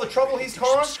 For all the trouble he's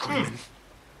caused. Screaming.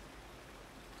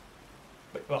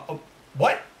 Wait,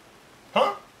 what?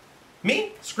 Huh?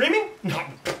 Me? Screaming? No,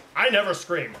 I never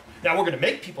scream. Now we're gonna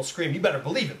make people scream, you better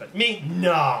believe it, but me?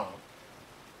 No.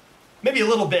 Maybe a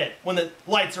little bit when the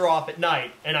lights are off at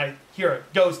night and I hear a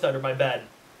ghost under my bed.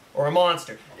 Or a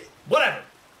monster. Whatever.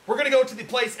 We're gonna go to the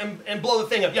place and blow the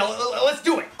thing up. Yeah, let's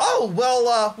do it. Oh,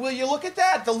 well, will you look at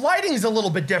that? The lighting's a little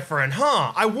bit different,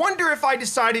 huh? I wonder if I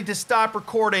decided to stop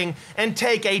recording and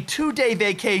take a 2-day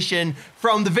vacation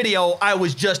from the video I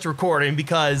was just recording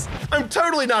because I'm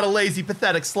totally not a lazy,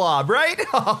 pathetic slob, right?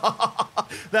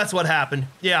 That's what happened.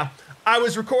 Yeah, I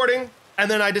was recording and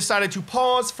then I decided to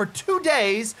pause for 2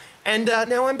 days and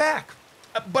now I'm back.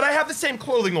 But I have the same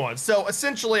clothing on, so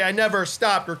essentially I never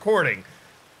stopped recording.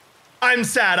 I'm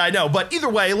sad, I know, but either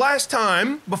way, last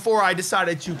time, before I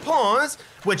decided to pause,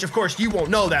 which of course you won't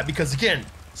know that because again,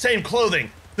 same clothing,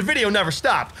 the video never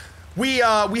stopped. We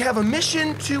have a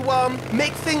mission to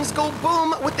make things go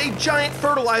boom with a giant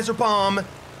fertilizer bomb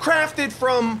crafted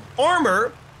from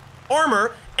armor,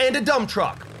 and a dump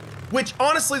truck. Which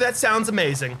honestly, that sounds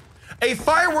amazing. A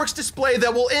fireworks display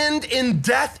that will end in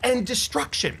death and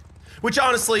destruction. Which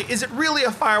honestly, is it really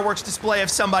a fireworks display if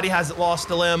somebody hasn't lost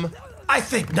a limb? I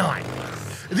think not.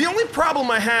 The only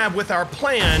problem I have with our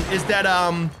plan is that,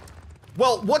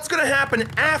 well, what's gonna happen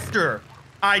after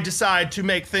I decide to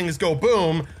make things go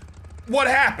boom? What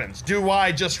happens? Do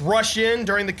I just rush in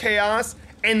during the chaos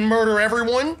and murder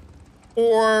everyone?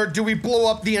 Or do we blow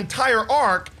up the entire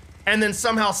ark and then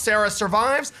somehow Sarah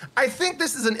survives? I think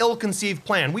this is an ill-conceived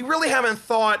plan. We really haven't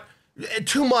thought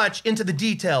too much into the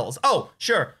details. Oh,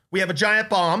 sure. We have a giant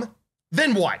bomb,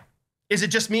 then what? Is it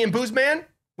just me and Booze Man?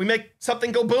 We make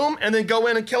something go boom and then go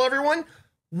in and kill everyone?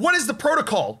 What is the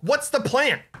protocol? What's the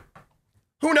plan?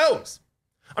 Who knows?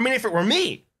 I mean, if it were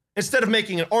me, instead of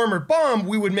making an armored bomb,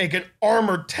 we would make an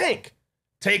armored tank.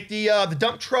 Take the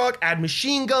dump truck, add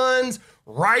machine guns,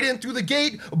 ride in through the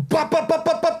gate,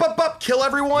 kill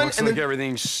everyone, Looks and like then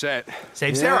everything's set.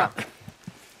 save Sarah.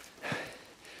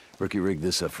 Rookie rigged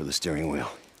this up for the steering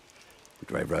wheel. We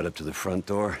drive right up to the front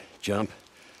door, jump,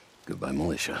 goodbye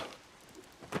militia.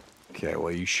 Okay,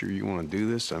 well, you sure you want to do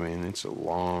this? I mean, it's a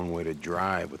long way to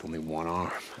drive with only one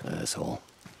arm. Asshole.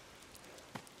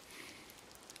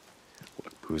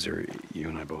 Look, Boozer, you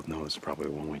and I both know it's probably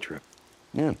a one-way trip.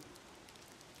 Yeah.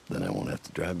 Then I won't have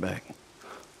to drive back.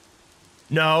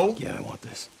 No, Yeah, I want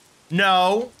this.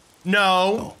 no, no,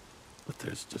 Oh, but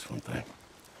there's just one thing.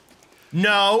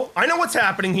 no. I know what's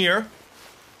happening here.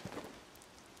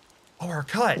 Oh, our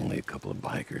cut. Only a couple of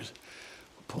bikers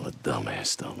will pull a dumbass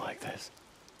stunt like this.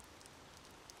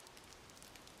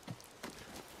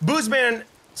 Booze Man,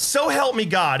 so help me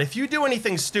God, if you do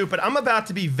anything stupid, I'm about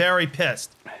to be very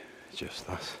pissed. Just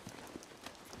us.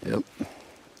 Yep.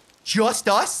 Just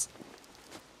us?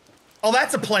 Oh,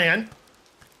 that's a plan.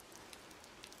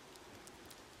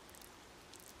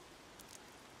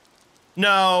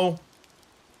 No.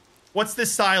 What's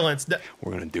this silence?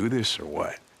 We're gonna do this or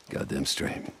what? Goddamn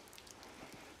straight.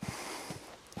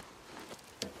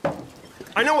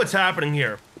 I know what's happening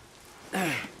here.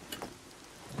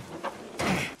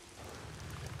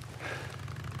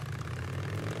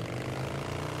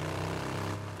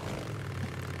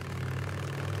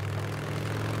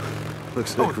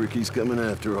 Looks like Ricky's coming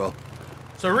after all.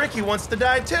 So Ricky wants to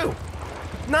die too.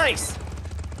 Nice.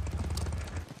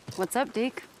 What's up,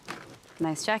 Deke?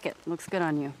 Nice jacket. Looks good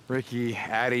on you. Ricky,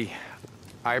 Addie,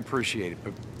 I appreciate it,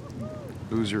 but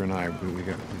Boozer and I, we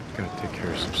gotta take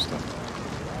care of some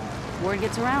stuff. Word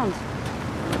gets around.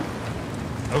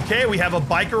 Okay, we have a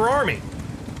biker army.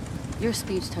 Your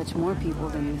speech touched more people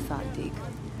than you thought, Deke.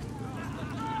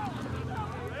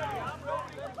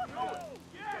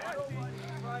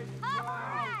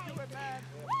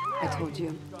 I told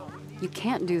you, you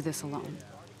can't do this alone.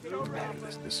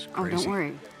 This is Oh, crazy. don't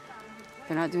worry.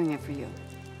 They're not doing it for you.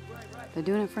 They're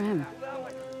doing it for him.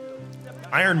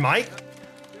 Iron Mike?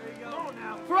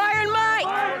 For Iron Mike!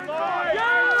 Iron Mike!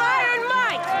 Iron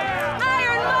Mike!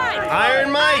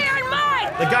 Iron Mike! Iron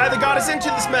Mike! The guy that got us into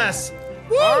this mess.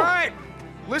 All right,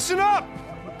 listen up.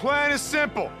 The plan is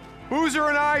simple. Boozer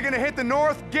and I are gonna hit the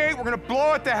north gate. We're gonna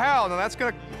blow it to hell. Now that's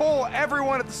gonna pull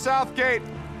everyone at the south gate.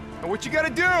 And what you gotta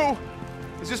do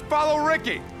is just follow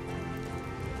Ricky.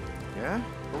 Yeah?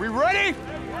 Are we ready?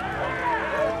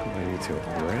 Me too.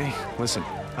 You ready? Listen,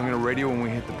 I'm gonna radio when we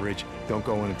hit the bridge. Don't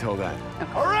go in until then.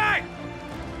 All right!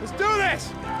 Let's do this!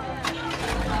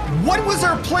 What was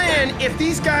our plan if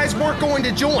these guys weren't going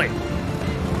to join?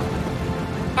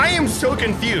 I am so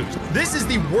confused. This is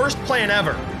the worst plan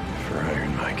ever. For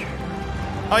Iron Mike.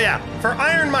 Oh yeah, for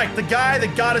Iron Mike, the guy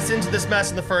that got us into this mess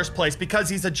in the first place because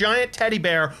he's a giant teddy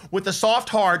bear with a soft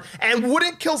heart and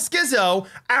wouldn't kill Skizzo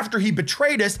after he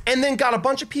betrayed us and then got a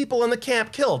bunch of people in the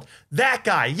camp killed. That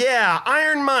guy, yeah,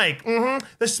 Iron Mike,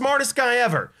 the smartest guy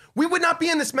ever. We would not be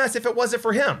in this mess if it wasn't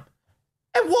for him.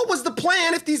 And what was the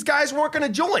plan if these guys weren't gonna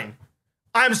join?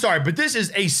 I'm sorry, but this is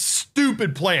a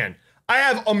stupid plan. I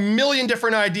have a million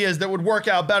different ideas that would work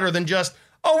out better than just,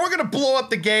 oh, we're gonna blow up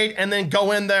the gate and then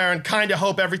go in there and kind of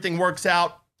hope everything works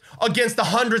out against the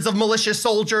hundreds of malicious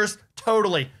soldiers.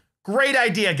 Totally. Great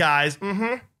idea, guys.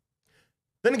 Then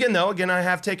again, though, I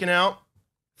have taken out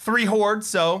 3 hordes,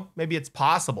 so maybe it's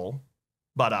possible.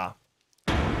 But,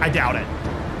 I doubt it.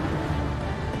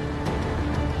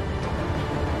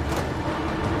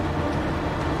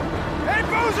 Hey,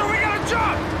 Boozer, we gotta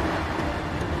jump!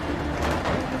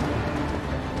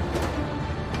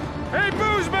 Hey,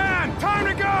 Booze Man, time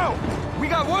to go! We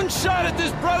got one shot at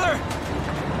this, brother!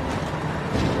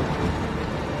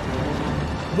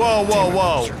 Whoa, whoa,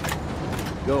 whoa.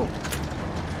 Go.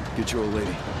 Get your old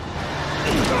lady.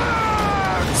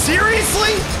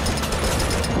 Seriously?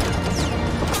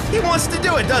 He wants to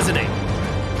do it, doesn't he?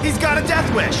 He's got a death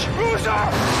wish. Boozer!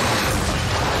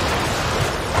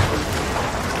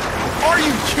 Are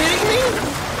you kidding me?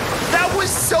 That was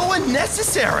so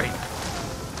unnecessary.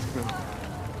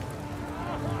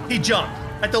 He jumped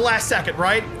at the last second,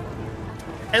 right?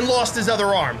 And lost his other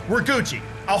arm. We're Gucci.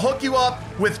 I'll hook you up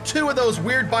with 2 of those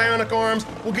weird bionic arms.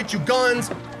 We'll get you guns.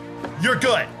 You're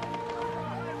good.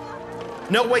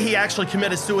 No way he actually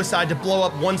committed suicide to blow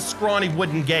up one scrawny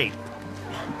wooden gate.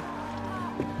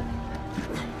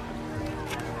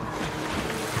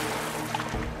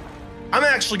 I'm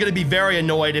actually gonna be very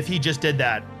annoyed if he just did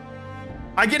that.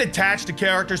 I get attached to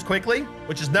characters quickly,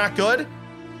 which is not good.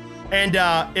 And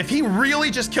if he really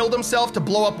just killed himself to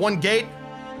blow up one gate,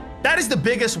 that is the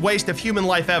biggest waste of human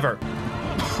life ever.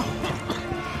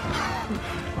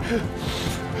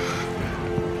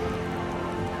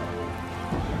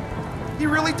 He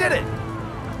really did it.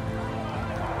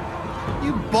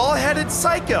 You bald-headed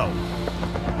psycho.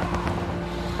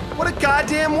 What a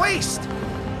goddamn waste.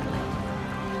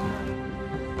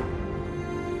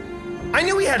 I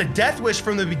knew he had a death wish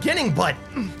from the beginning, but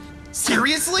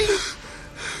seriously?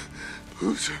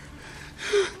 Boozer,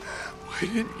 why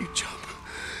didn't you jump?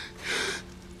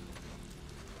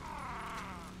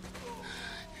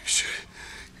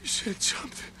 You should have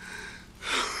jumped.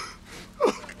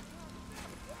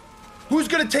 Who's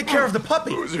gonna take care of the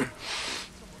puppy? Boozer.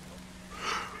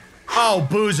 Oh,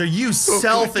 Boozer, you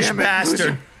selfish bastard.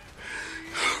 Boozer.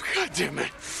 Oh, God damn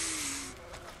it.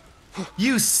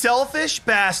 You selfish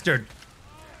bastard.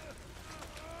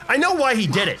 I know why he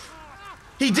did it.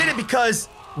 He did it because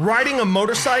riding a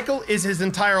motorcycle is his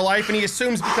entire life, and he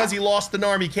assumes because he lost an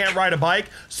arm he can't ride a bike,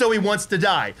 so he wants to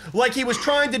die. Like he was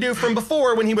trying to do from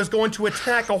before when he was going to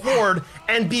attack a horde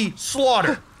and be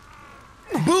slaughtered.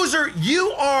 Boozer,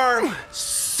 you are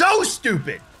so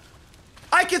stupid.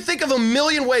 I can think of a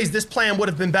million ways this plan would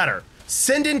have been better.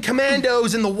 Send in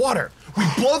commandos in the water. We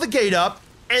blow the gate up,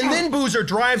 and then Boozer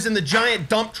drives in the giant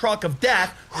dump truck of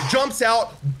death, jumps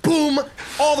out, boom,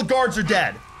 all the guards are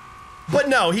dead. But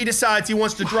no, he decides he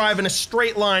wants to drive in a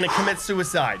straight line and commit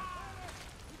suicide.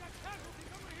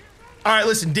 All right,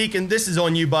 listen, Deacon, this is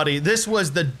on you, buddy. This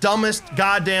was the dumbest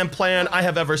goddamn plan I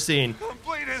have ever seen. I'm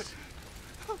bleeding.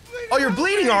 Oh, you're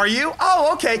bleeding, are you?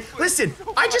 Oh, okay. Listen,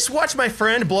 I just watched my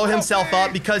friend blow himself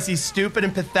up because he's stupid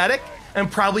and pathetic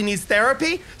and probably needs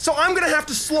therapy, so I'm gonna have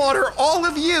to slaughter all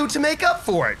of you to make up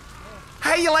for it.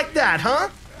 How you like that, huh?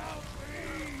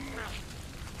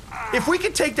 If we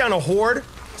could take down a horde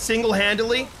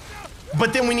single-handedly,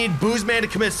 but then we need Booze Man to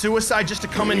commit suicide just to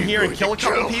come in here and kill a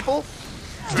couple people,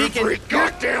 Deacon, Every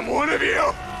goddamn one of you.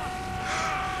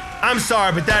 I'm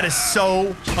sorry, but that is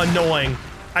so annoying.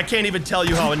 I can't even tell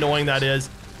you how annoying that is.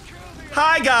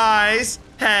 Hi, guys.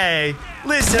 Hey,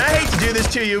 listen, I hate to do this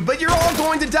to you, but you're all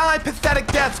going to die pathetic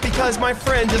deaths because my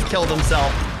friend just killed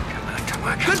himself. Come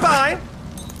on. Goodbye.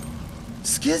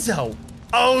 Skizzo.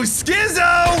 Oh,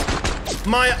 Skizzo!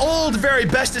 My old, very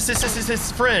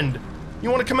bestest friend. You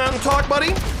want to come out and talk,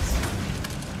 buddy?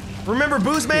 Remember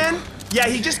Booze Man? Yeah,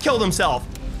 he just killed himself.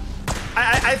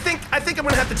 I think I'm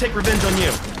gonna have to take revenge on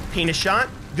you. Penis shot.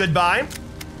 Goodbye.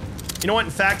 You know what?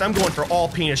 In fact, I'm going for all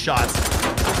penis shots.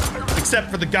 Except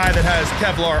for the guy that has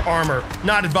Kevlar armor.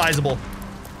 Not advisable.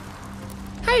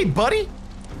 Hey, buddy.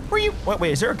 Where you?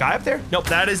 Wait, is there a guy up there? Nope,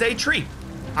 that is a tree.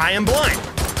 I am blind.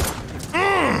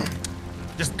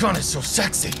 This gun is so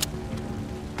sexy.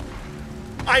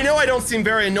 I know I don't seem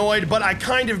very annoyed, but I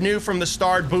kind of knew from the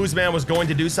start Booze Man was going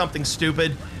to do something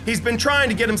stupid. He's been trying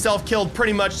to get himself killed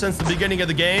pretty much since the beginning of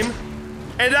the game.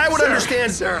 And I would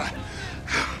understand... Sarah.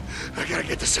 I gotta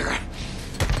get to Sarah.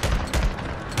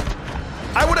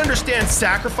 I would understand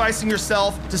sacrificing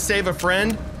yourself to save a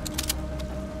friend,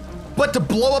 but to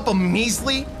blow up a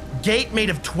measly gate made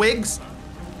of twigs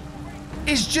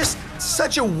is just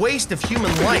such a waste of human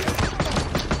life.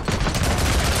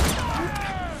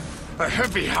 A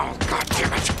heavy hound,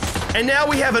 goddammit. And now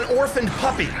we have an orphaned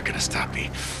puppy. You're not gonna stop me.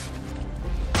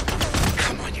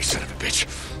 Come on, you son of a bitch.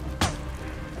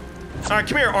 All right,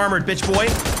 come here, armored bitch boy.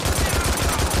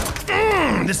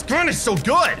 This gun is so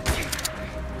good.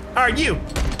 All right, you,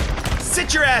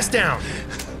 sit your ass down.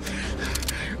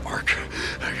 Ark,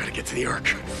 I gotta get to the Ark.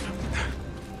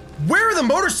 Where are the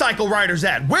motorcycle riders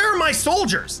at? Where are my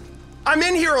soldiers? I'm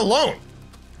in here alone.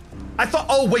 I thought,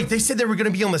 oh wait, they said they were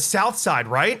gonna be on the south side,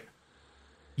 right?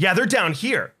 Yeah, they're down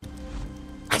here.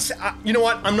 You know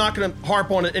what? I'm not gonna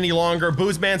harp on it any longer.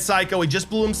 Boozman Psycho, he just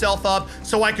blew himself up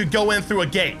so I could go in through a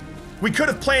gate. We could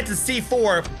have planted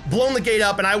C4, blown the gate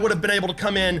up, and I would have been able to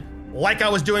come in like I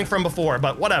was doing from before,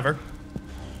 but whatever.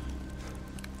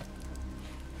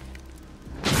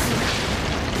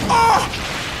 Oh!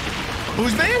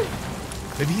 Boozman?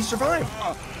 Maybe he survived.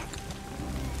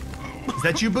 Is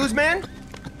that you, Boozman?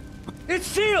 It's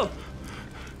sealed!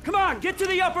 Come on, get to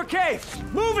the upper cave!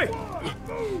 Move it!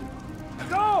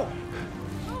 Go!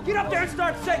 Get up there and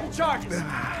start setting charges!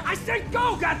 I said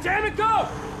go, goddammit, go!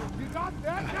 You got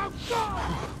that? Now go!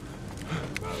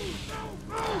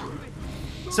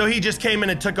 So he just came in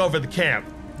and took over the camp.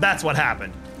 That's what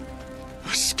happened.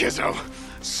 Skizzo.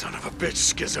 Son of a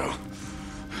bitch, Skizzo.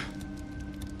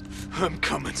 I'm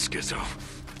coming, Skizzo.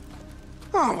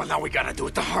 Oh, well, now we gotta do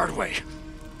it the hard way.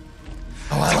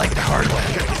 Oh, I like the hard way.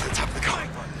 I gotta get to the top of the car.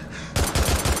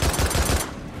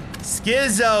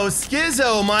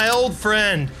 Skizzo, my old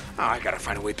friend. Oh, I gotta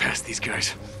find a way past these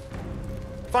guys.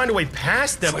 Find a way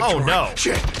past them? Like Oh, no. Right.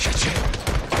 Shit.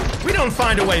 We don't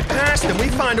find a way past them, we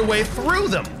find a way through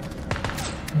them.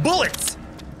 Bullets.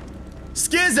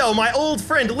 Skizzo, my old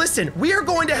friend, listen, we are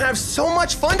going to have so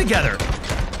much fun together.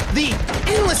 The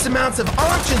endless amounts of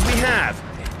options we have.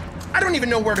 I don't even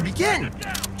know where to begin.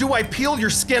 Do I peel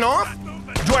your skin off?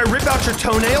 Do I rip out your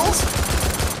toenails?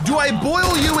 Do I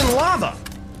boil you in lava?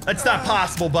 That's not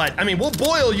possible, but I mean, we'll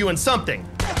boil you in something.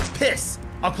 Piss.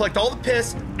 I'll collect all the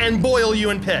piss and boil you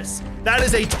in piss. That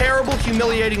is a terrible,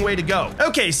 humiliating way to go.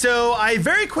 Okay, so I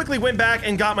very quickly went back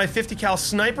and got my 50 cal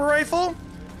sniper rifle,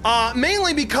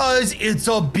 mainly because it's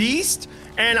a beast,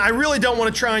 and I really don't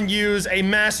want to try and use a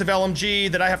massive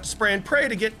LMG that I have to spray and pray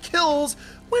to get kills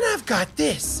when I've got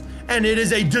this, and it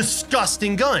is a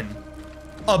disgusting gun.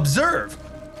 Observe.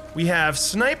 We have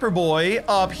Sniper Boy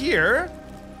up here,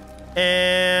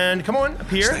 and come on, up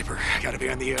here. Sniper, I gotta be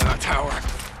on the tower.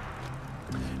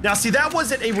 Now see, that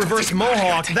wasn't a reverse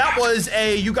mohawk, that was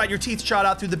a you got your teeth shot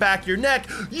out through the back of your neck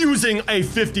using a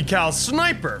 50 cal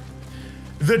sniper.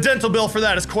 The dental bill for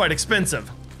that is quite expensive.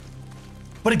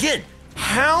 But again,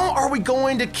 how are we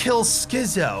going to kill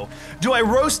Skizzo? Do I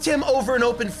roast him over an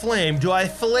open flame? Do I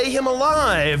fillet him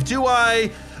alive? Do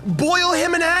I boil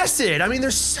him in acid? I mean,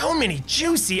 there's so many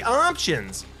juicy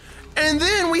options. And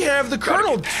then we have the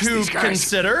Colonel to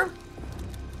consider.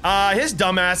 His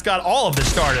dumbass got all of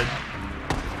this started.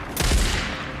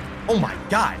 Oh my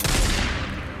God.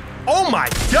 Oh my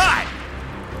God.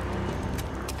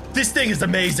 This thing is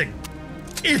amazing.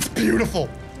 It's beautiful.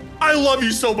 I love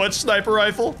you so much, Sniper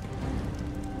Rifle.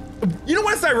 You know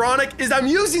what's ironic is I'm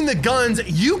using the guns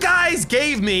you guys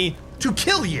gave me to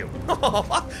kill you.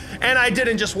 And I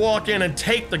didn't just walk in and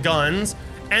take the guns,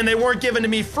 and they weren't given to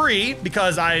me free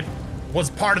because I was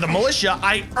part of the militia.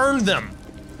 I earned them.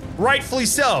 Rightfully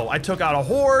so. I took out a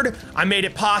horde. I made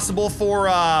it possible for,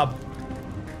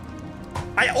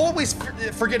 I always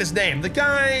forget his name. The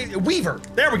guy, Weaver.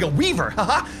 There we go, Weaver.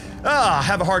 I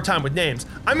have a hard time with names.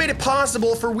 I made it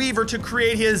possible for Weaver to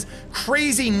create his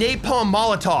crazy napalm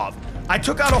Molotov. I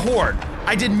took out a horde.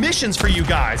 I did missions for you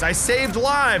guys. I saved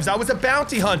lives. I was a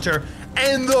bounty hunter.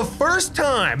 And the first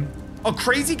time a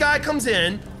crazy guy comes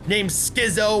in named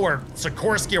Skizzo or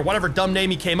Sikorsky or whatever dumb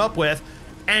name he came up with,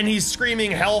 and he's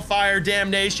screaming hellfire,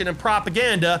 damnation, and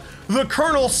propaganda, the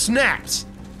Colonel snaps.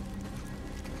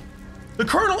 The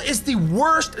Colonel is the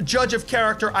worst judge of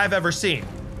character I've ever seen.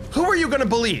 Who are you gonna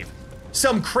believe?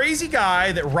 Some crazy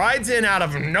guy that rides in out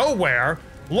of nowhere,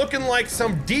 looking like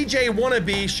some DJ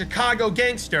wannabe Chicago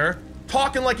gangster,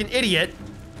 talking like an idiot,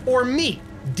 or me,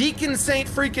 Deacon St.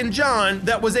 Freaking John,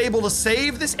 that was able to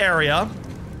save this area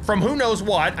from who knows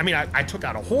what. I mean, I took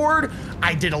out a horde,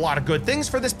 I did a lot of good things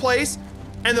for this place,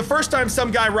 and the first time some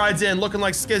guy rides in looking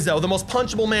like Skizzo, the most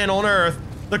punchable man on earth,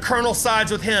 the Colonel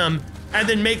sides with him and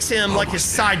then makes him like his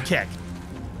sidekick.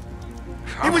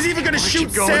 He was even gonna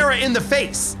shoot Sarah in the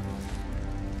face.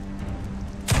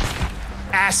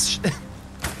 Ass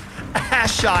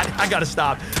shot. I gotta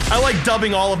stop. I like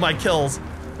dubbing all of my kills.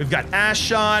 We've got ass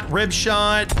shot, rib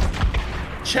shot,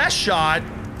 chest shot,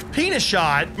 penis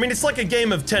shot. I mean, it's like a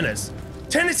game of tennis.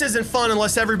 Tennis isn't fun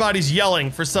unless everybody's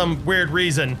yelling for some weird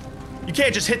reason. You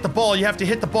can't just hit the ball, you have to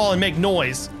hit the ball and make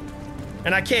noise.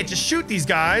 And I can't just shoot these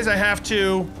guys, I have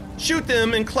to shoot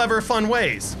them in clever, fun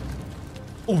ways.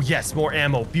 Oh yes, more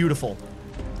ammo, beautiful.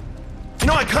 You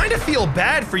know, I kind of feel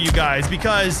bad for you guys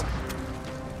because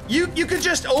you could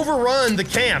just overrun the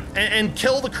camp and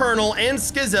kill the Colonel and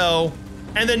Schizo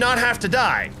and then not have to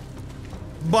die.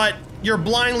 But you're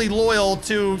blindly loyal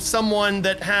to someone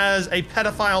that has a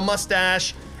pedophile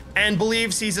mustache and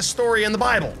believes he's a story in the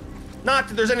Bible. Not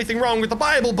that there's anything wrong with the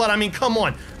Bible, but I mean, come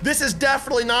on. This is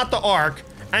definitely not the Ark,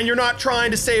 and you're not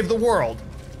trying to save the world.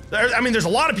 I mean, there's a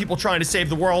lot of people trying to save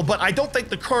the world, but I don't think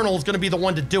the Colonel is gonna be the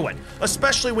one to do it,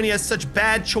 especially when he has such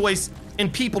bad choice in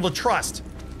people to trust.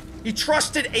 He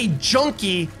trusted a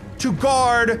junkie to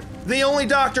guard the only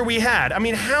doctor we had. I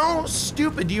mean, how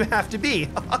stupid do you have to be?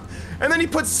 And then he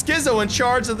put Schizo in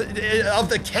charge of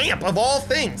the camp, of all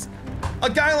things. A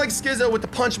guy like Schizo with the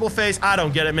punchable face, I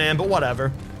don't get it, man, but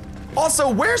whatever. Also,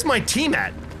 where's my team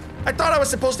at? I thought I was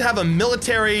supposed to have a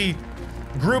military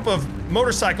group of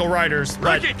motorcycle riders,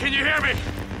 but... Ricky, can you hear me?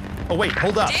 Oh wait,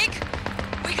 hold up. Deke,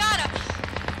 we got him.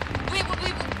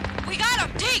 We got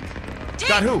him, Deke. Deke.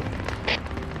 Got who?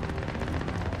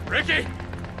 Ricky!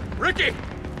 Ricky!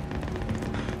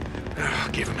 Oh,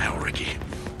 give him hell, Ricky.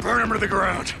 Burn him to the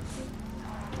ground.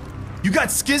 You got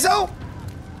Schizo?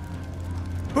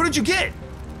 Who did you get?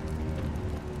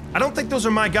 I don't think those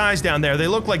are my guys down there. They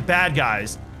look like bad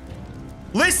guys.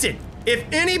 Listen, if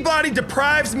anybody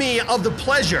deprives me of the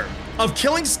pleasure of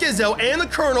killing Schizo and the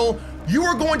Colonel, you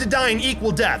are going to die an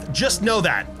equal death. Just know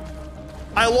that.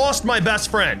 I lost my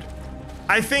best friend.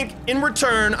 I think in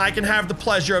return, I can have the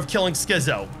pleasure of killing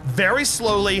Schizo very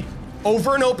slowly,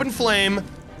 over an open flame,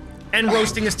 and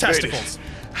roasting his testicles.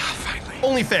 Finally.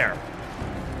 Only fair.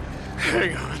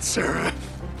 Hang on, Sarah.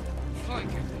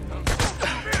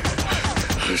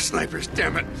 Snipers,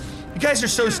 damn it. You guys are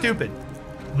so stupid.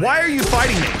 Why are you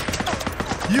fighting me?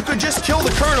 You could just kill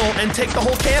the Colonel and take the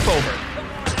whole camp over.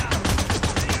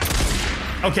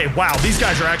 Okay, wow, these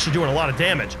guys are actually doing a lot of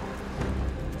damage.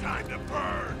 Time to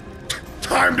burn.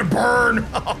 Time to burn.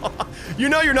 You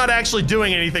know you're not actually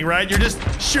doing anything, right? You're just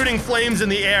shooting flames in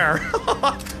the air.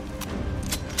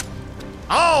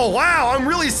 Oh, wow, I'm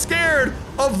really scared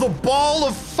of the ball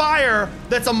of fire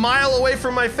that's a mile away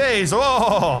from my face.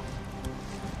 Oh.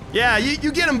 Yeah,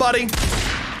 you get him, buddy.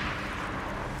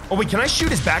 Oh, wait, can I shoot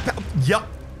his backpack? Yup.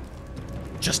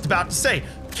 Just about to say,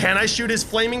 can I shoot his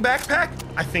flaming backpack?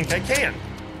 I think I can.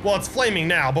 Well, it's flaming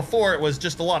now. Before, it was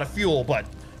just a lot of fuel, but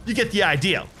you get the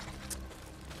idea.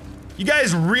 You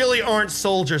guys really aren't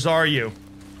soldiers, are you?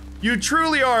 You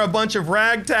truly are a bunch of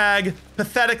ragtag,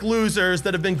 pathetic losers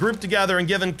that have been grouped together and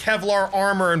given Kevlar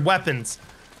armor and weapons.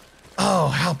 Oh,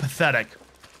 how pathetic.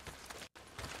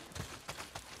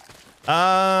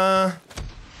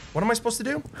 What am I supposed to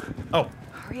do? Oh.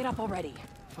 Hurry it up already.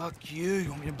 Fuck you. You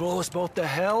want me to blow us both to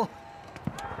hell?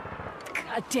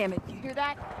 God damn it. You hear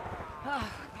that?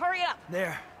 Hurry up.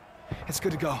 There. It's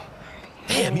good to go.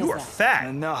 Damn, you are fat.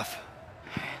 Enough.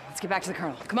 Let's get back to the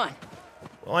Colonel. Come on.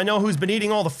 Well, I know who's been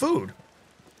eating all the food.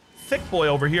 Thick boy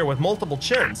over here with multiple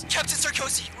chins. Captain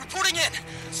Sarkozy, reporting in.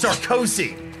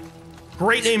 Sarkozy.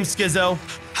 Great name, Schizo.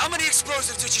 How many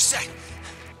explosives did you say?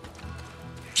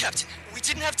 Captain, we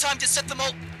didn't have time to set them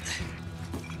all.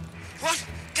 What?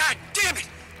 God damn it!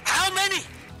 How many?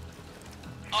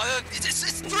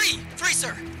 It's three. Three,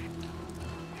 sir.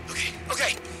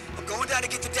 Okay. I'm going down to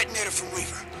get the detonator from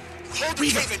Weaver. Hold the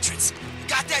cave entrance.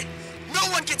 Got that? No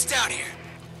one gets down here.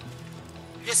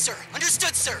 Yes, sir.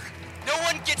 Understood, sir. No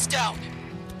one gets down.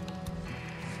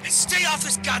 And stay off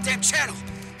this goddamn channel.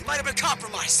 It might have been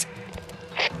compromised.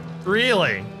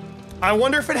 Really? I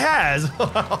wonder if it has.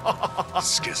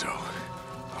 Schizo.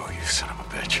 Oh, you son of a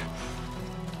bitch.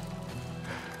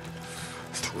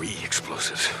 3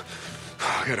 explosives.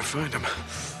 I gotta find them.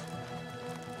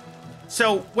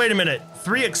 So, wait a minute.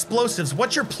 3 explosives.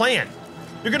 What's your plan?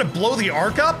 You're gonna blow the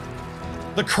Ark up?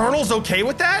 The Colonel's okay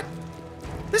with that?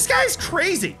 This guy's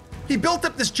crazy. He built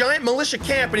up this giant militia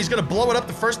camp and he's gonna blow it up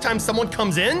the first time someone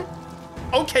comes in?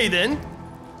 Okay then.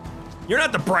 You're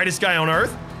not the brightest guy on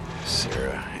Earth.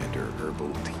 Sarah and her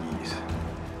herbal teas.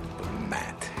 But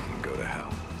Matt can go to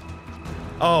hell.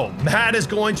 Oh, Matt is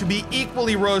going to be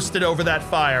equally roasted over that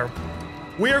fire.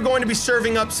 We are going to be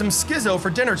serving up some Schizo for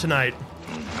dinner tonight.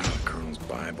 The Colonel's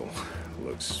Bible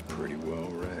looks pretty well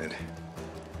read.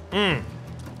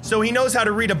 So he knows how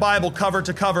to read a Bible cover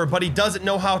to cover, but he doesn't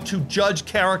know how to judge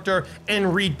character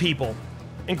and read people.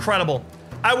 Incredible.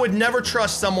 I would never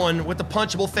trust someone with a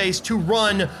punchable face to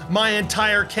run my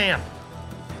entire camp.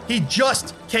 He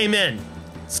just came in.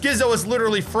 Skizzo is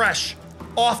literally fresh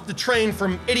off the train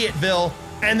from Idiotville,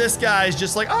 and this guy's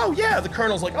just like, oh yeah, the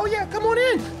colonel's like, oh yeah, come on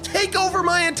in, take over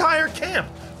my entire camp,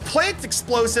 plant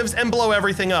explosives and blow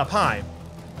everything up. Hi.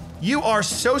 You are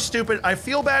so stupid, I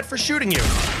feel bad for shooting you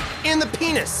in the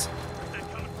penis.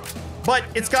 But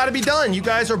it's gotta be done. You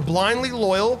guys are blindly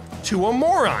loyal to a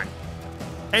moron.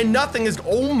 And nothing is,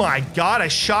 oh my God, I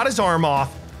shot his arm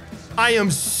off. I am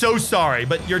so sorry,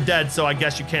 but you're dead, so I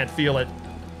guess you can't feel it.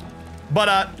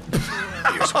 But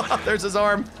there's his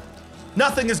arm.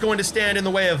 Nothing is going to stand in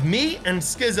the way of me and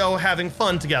Skizzo having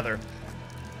fun together.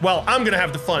 Well, I'm gonna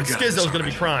have the fun. Skizzo's gonna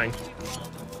be crying.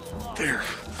 There.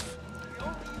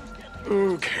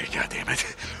 Okay,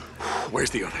 goddammit. Where's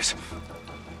the others?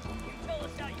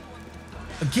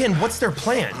 Again, what's their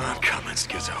plan? I'm coming,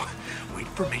 Skizzo. Wait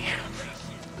for me.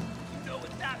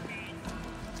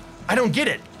 I don't get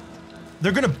it.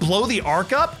 They're gonna blow the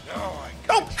Ark up?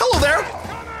 Oh, hello there.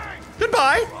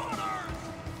 Goodbye.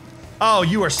 Oh,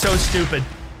 you are so stupid.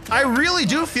 I really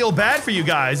do feel bad for you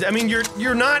guys. I mean,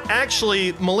 you're not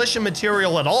actually militia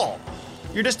material at all.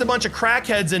 You're just a bunch of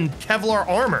crackheads in Kevlar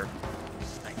armor.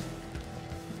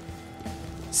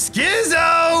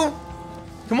 Skizzo!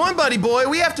 Come on, buddy boy,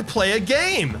 we have to play a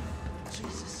game.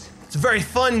 It's a very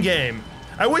fun game.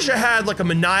 I wish I had like a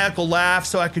maniacal laugh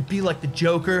so I could be like the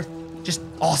Joker, just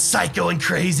all psycho and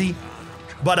crazy.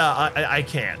 But I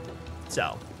can't,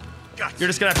 so. You're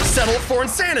just gonna have to settle for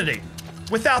insanity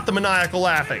without the maniacal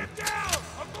laughing.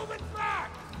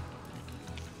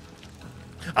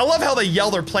 I love how they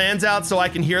yell their plans out so I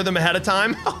can hear them ahead of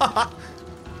time.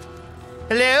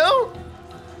 Hello?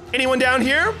 Anyone down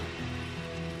here?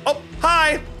 Oh,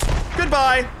 hi.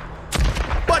 Goodbye.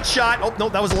 Butt shot. Oh, no,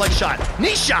 that was a leg shot.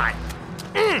 Knee shot.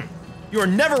 You are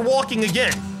never walking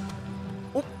again.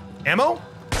 Oh, ammo?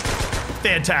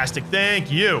 Fantastic,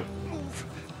 thank you.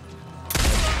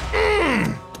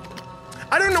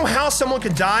 I don't know how someone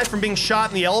could die from being shot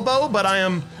in the elbow, but I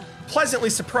am pleasantly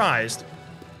surprised.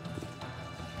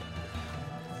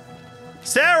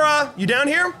 Sarah, you down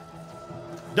here?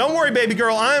 Don't worry, baby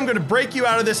girl, I am gonna break you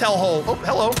out of this hellhole. Oh,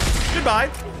 hello, goodbye.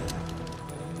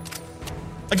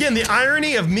 Again, the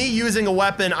irony of me using a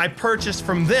weapon I purchased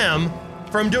from them,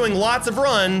 from doing lots of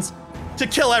runs, to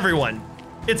kill everyone.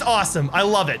 It's awesome, I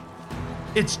love it.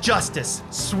 It's justice,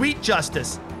 sweet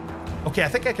justice. Okay, I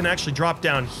think I can actually drop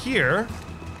down here.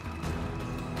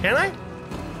 Can I?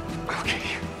 Okay.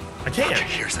 I can. Okay,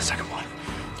 here's the second one.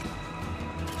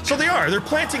 So they're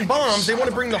planting bombs, they want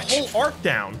to bring the whole Ark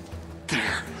down.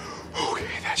 There. Okay,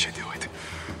 that should do it.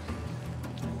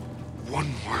 One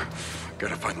more.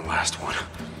 Gotta find the last one.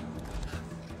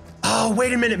 Oh,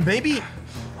 wait a minute, maybe...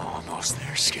 Almost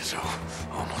there, Skizzo.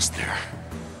 Almost there.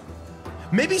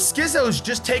 Maybe Skizzo's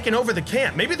just taken over the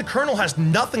camp. Maybe the Colonel has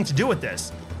nothing to do with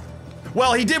this.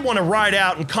 Well, he did want to ride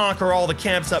out and conquer all the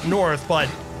camps up north, but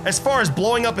as far as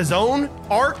blowing up his own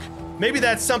Ark, maybe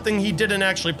that's something he didn't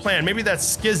actually plan. Maybe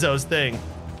that's Skizzo's thing.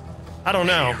 I don't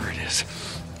know. Here it is.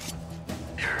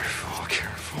 Careful,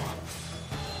 careful.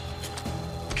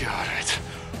 Got it.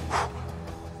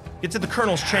 Get to the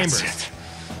Colonel's chambers. That's it.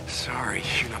 Sorry,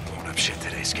 you're not blowing up shit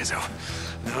today, Skizzo.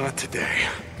 Not today.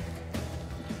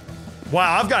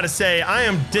 Wow, I've got to say, I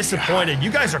am disappointed.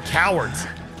 You guys are cowards.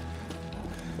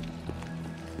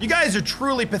 You guys are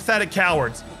truly pathetic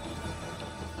cowards.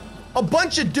 A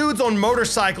bunch of dudes on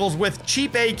motorcycles with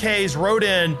cheap AKs rode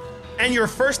in, and your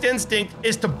first instinct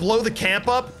is to blow the camp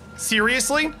up?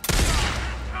 Seriously?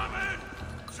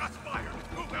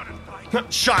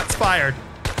 Shots fired.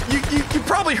 You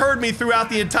probably heard me throughout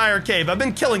the entire cave. I've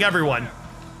been killing everyone.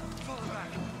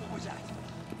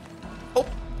 Oh,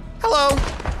 hello.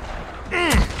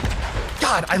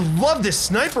 God, I love this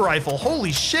sniper rifle.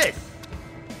 Holy shit.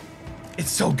 It's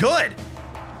so good.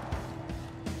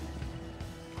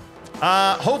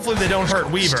 Hopefully they don't hurt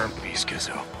Weaver.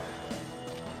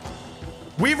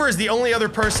 Weaver is the only other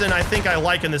person I think I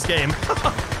like in this game.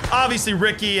 Obviously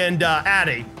Ricky and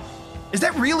Addie. Is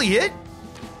that really it?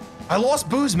 I lost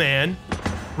Booze Man,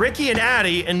 Ricky and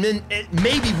Addie, and then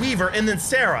maybe Weaver, and then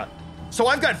Sarah. So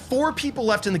I've got 4 people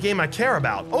left in the game I care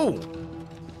about. Oh,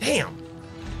 damn.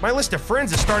 My list of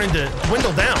friends is starting to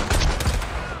dwindle down.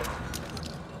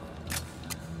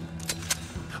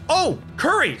 Oh,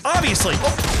 Curry, obviously.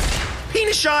 Oh,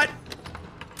 penis shot.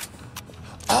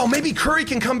 Oh, maybe Curry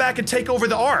can come back and take over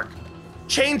the Ark.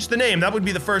 Change the name, that would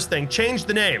be the first thing. Change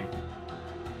the name.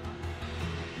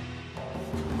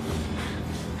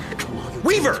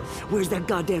 Weaver! Where's that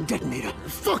goddamn detonator?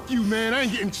 Fuck you, man. I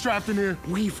ain't getting strapped in here.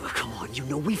 Weaver, come on. You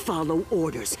know we follow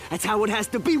orders. That's how it has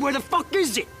to be. Where the fuck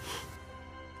is it?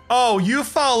 Oh, you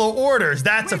follow orders.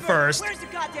 That's Weaver, a first. Where's the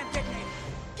goddamn detonator?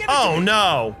 Oh,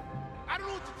 no. I don't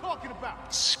know what you're talking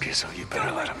about. Skizzo, you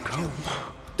better let him go.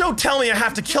 Don't tell me I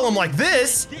have to kill him like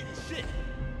this.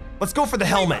 Let's go for the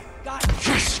helmet.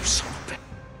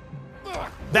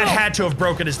 That had to have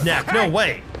broken his neck. No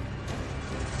way.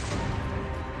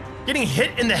 Getting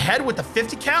hit in the head with a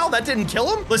 50 cal? That didn't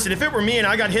kill him? Listen, if it were me and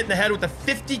I got hit in the head with a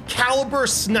 50 caliber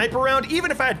sniper round, even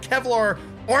if I had Kevlar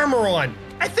armor on,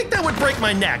 I think that would break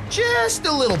my neck just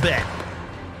a little bit.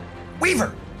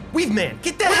 Weaver, man,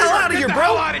 get the hell out of here, bro. Get the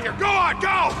hell out of here. Go on,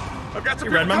 go. I've got some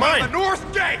You read people my coming mind. out the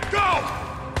north gate.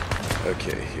 Go.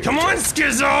 Okay, here. Come on,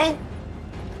 Skizzo!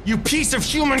 You piece of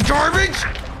human garbage!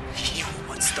 You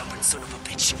one stubborn son of a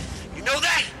bitch. You know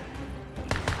that?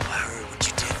 I heard what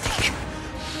you did, Vic.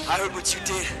 I heard what you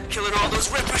did, killing all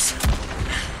those rippers.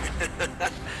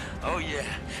 Oh yeah,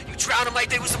 you drowned them like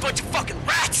they was a bunch of fucking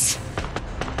rats.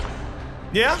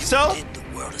 Yeah, so? You did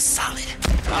the world a solid.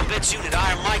 I bet you that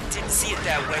Iron Mike didn't see it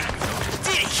that way.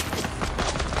 Did he?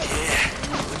 Yeah,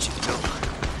 but you know,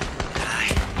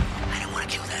 I didn't want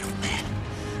to kill that old man.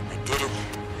 I didn't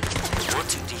want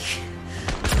to, D.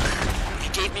 He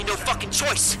gave me no fucking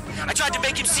choice. I tried to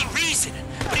make him see reason,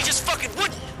 but he just fucking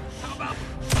wouldn't.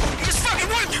 He just fucking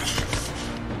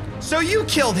wouldn't. So you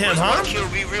killed him, huh? Kill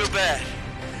me real bad.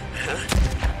 Huh?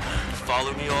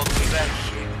 Follow me all the way back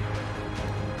here.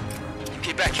 You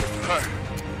came back here for her,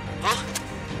 huh?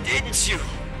 Didn't you?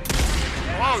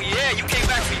 Oh yeah, you came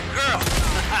back for your girl.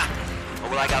 Oh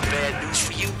well, I got bad news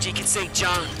for you, Deacon St.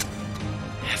 John.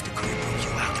 After Corey broke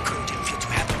you out, the crew didn't feel too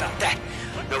happy about that.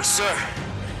 No sir,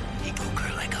 he broke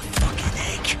her like a fucking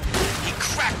egg. He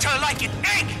cracked her like an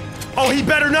egg. Oh, he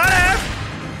better not have!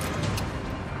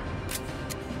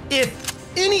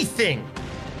 If anything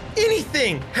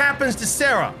happens to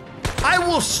Sarah, I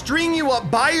will string you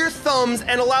up by your thumbs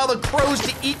and allow the crows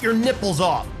to eat your nipples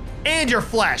off and your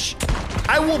flesh.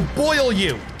 I will boil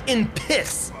you in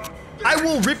piss. I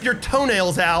will rip your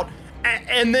toenails out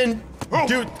and then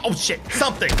do, oh shit,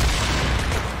 something.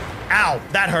 Ow,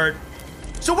 that hurt.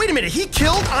 So wait a minute, he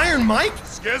killed Iron Mike?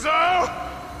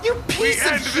 Skizzo! You piece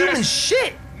of human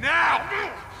shit!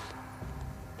 Now!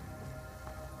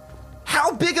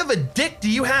 How big of a dick do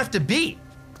you have to be?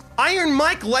 Iron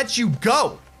Mike let you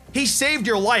go. He saved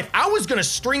your life. I was gonna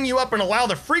string you up and allow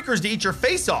the freakers to eat your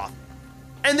face off.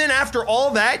 And then after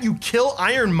all that, you kill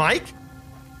Iron Mike?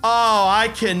 Oh, I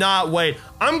cannot wait.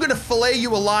 I'm gonna fillet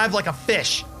you alive like a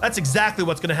fish. That's exactly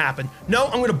what's gonna happen. No,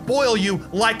 I'm gonna boil you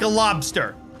like a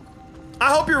lobster.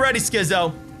 I hope you're ready,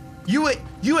 Skizzo.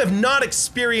 You have not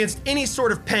experienced any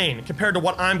sort of pain compared to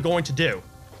what I'm going to do.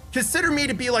 Consider me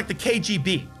to be like the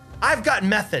KGB. I've got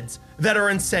methods that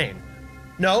are insane.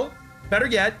 No, better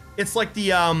yet, it's like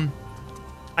the, I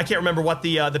can't remember what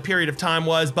the period of time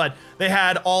was, but they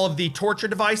had all of the torture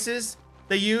devices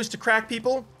they used to crack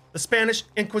people, the Spanish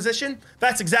Inquisition.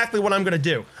 That's exactly what I'm gonna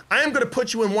do. I am gonna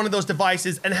put you in one of those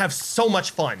devices and have so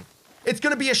much fun. It's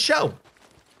gonna be a show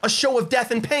of death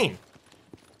and pain.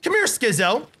 Come here,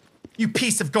 Skizzo, you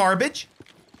piece of garbage.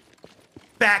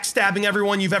 Backstabbing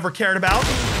everyone you've ever cared about.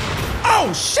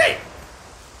 Oh, shit!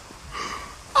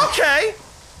 Okay.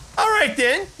 All right,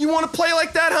 then. You want to play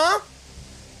like that, huh?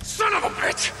 Son of a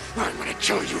bitch! I'm gonna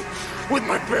kill you with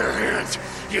my bare hands.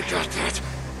 You got that?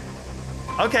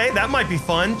 Okay, that might be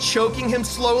fun. Choking him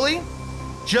slowly.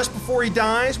 Just before he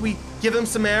dies, we give him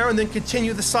some air and then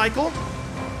continue the cycle.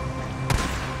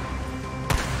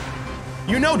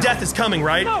 You know death is coming,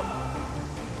 right? No.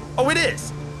 Oh, it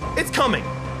is. It's coming.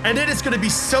 And it is going to be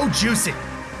so juicy.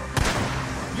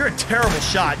 You're a terrible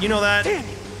shot. You know that? Damn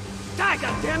it. Die,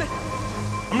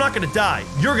 goddammit. I'm not gonna die.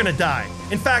 You're gonna die.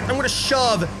 In fact, I'm gonna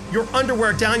shove your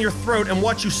underwear down your throat and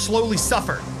watch you slowly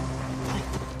suffer.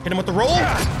 Hit him with the roll.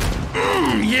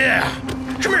 Yeah.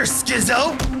 Come here,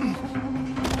 Skizzo.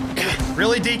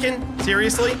 Really, Deacon?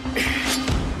 Seriously?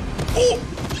 Oh.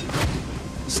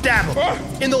 Stab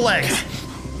him in the legs.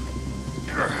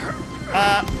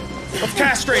 Let's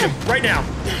castrate him right now.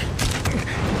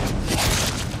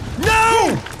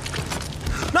 No!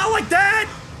 Not like that!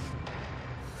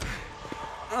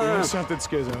 You know something,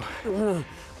 Skizzo?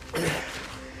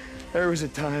 There was a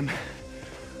time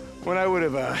when I would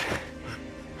have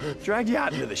dragged you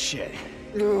out into the shed.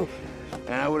 And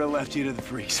I would have left you to the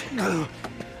freaks. But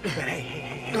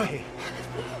hey.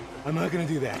 I'm not gonna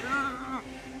do that.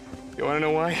 You wanna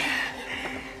know why?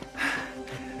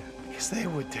 Because they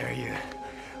would tear you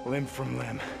limb from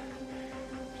limb.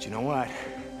 But you know what?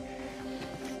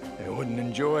 They wouldn't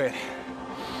enjoy it.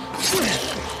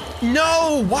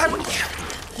 No! Why would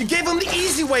you gave him the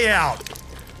easy way out?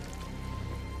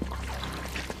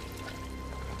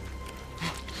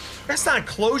 That's not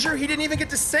closure. He didn't even get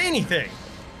to say anything.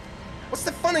 What's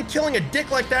the fun in killing a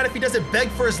dick like that if he doesn't beg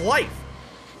for his life?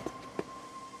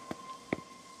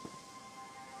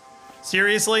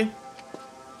 Seriously?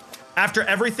 After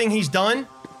everything he's done?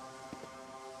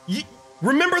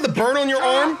 Remember the burn on your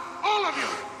arm? All of you!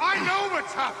 I know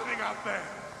what's happening out there!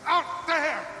 Out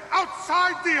there!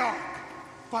 Outside the Ark!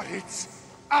 But it's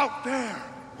out there.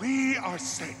 We are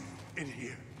safe in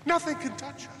here. Nothing can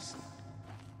touch us.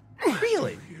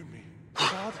 Really? Hear me.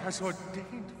 God has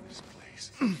ordained this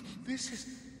place. This is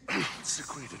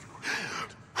consecrated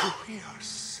ground. We are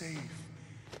safe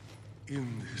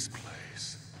in this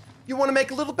place. You want to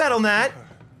make a little bet on that?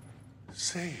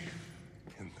 Safe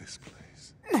in this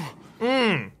place.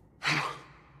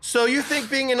 So you think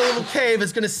being in a little cave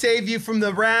is going to save you from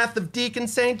the wrath of Deacon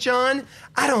St. John?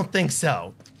 I don't think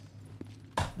so.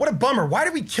 What a bummer. Why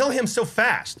did we kill him so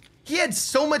fast? He had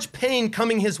so much pain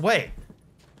coming his way.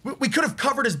 We could have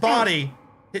covered his body,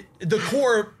 the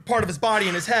core part of his body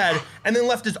and his head, and then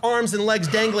left his arms and legs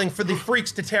dangling for the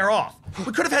freaks to tear off.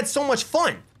 We could have had so much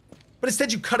fun. But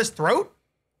instead you cut his throat?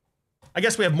 I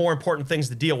guess we have more important things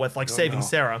to deal with, like saving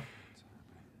Sarah.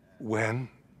 When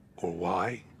or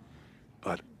why,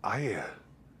 but I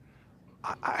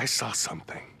saw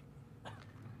something.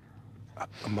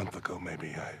 A month ago,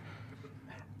 maybe,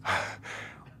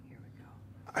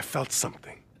 I felt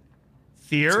something.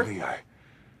 Fear? Something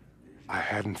I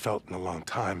hadn't felt in a long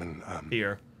time, and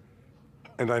fear.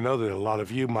 And I know that a lot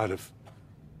of you might have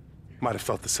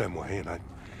felt the same way, and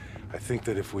I think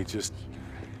that if we just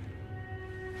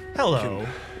Hello.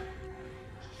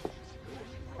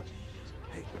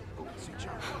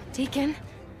 Deacon?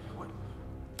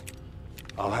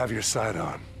 I'll have your side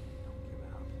on.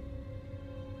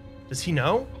 Does he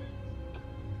know?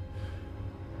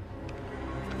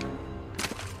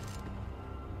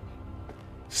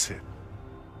 Sit.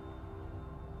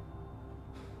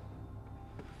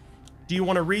 Do you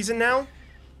want to reason now?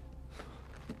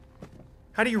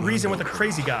 How do you reason with a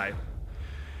crazy guy?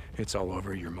 It's all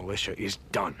over. Your militia is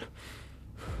done.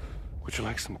 Would you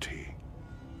like some tea?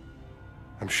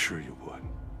 I'm sure you would.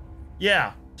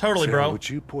 Yeah, totally, Sarah, bro. would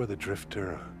you pour the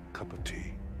drifter a cup of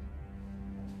tea?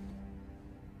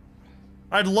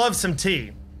 I'd love some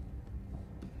tea.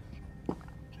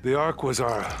 The Ark was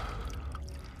our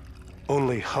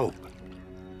only hope.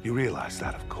 You realize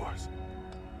that, of course.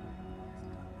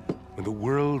 When the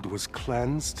world was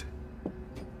cleansed,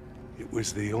 it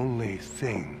was the only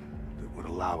thing that would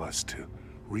allow us to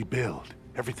rebuild.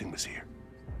 Everything was here.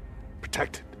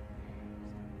 Protected.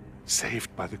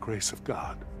 Saved by the grace of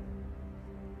God.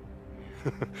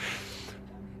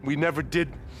 We never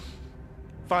did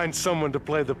find someone to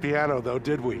play the piano, though,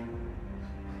 did we?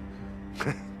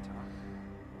 It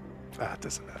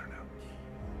doesn't matter now.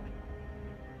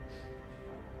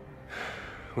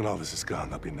 When all this is gone,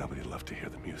 there'll be nobody left to hear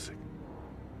the music.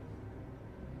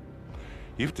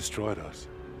 You've destroyed us.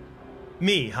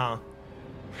 Me, huh?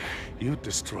 You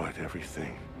destroyed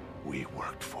everything we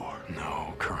worked for.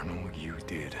 No, Colonel, you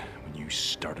did when you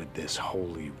started this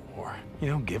holy war. You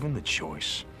know, given the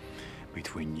choice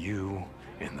between you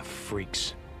and the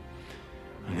freaks,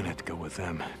 I'm gonna have to go with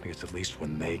them, because at least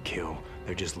when they kill,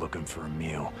 they're just looking for a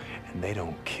meal, and they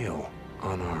don't kill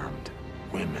unarmed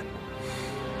women.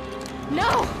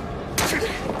 No!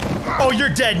 Oh, you're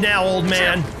dead now, old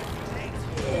man.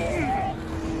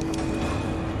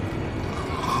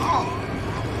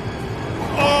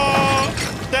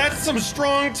 Oh, that's some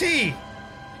strong tea.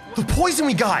 The poison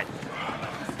we got.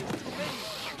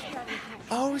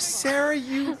 Oh, Sarah,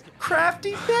 you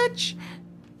crafty bitch.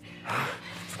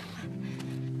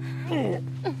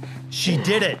 She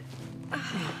did it. Okay,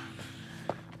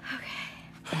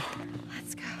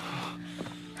 let's go.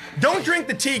 Don't drink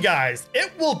the tea, guys.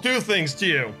 It will do things to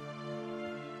you.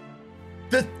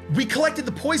 We collected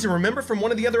the poison, remember, from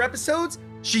one of the other episodes?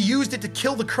 She used it to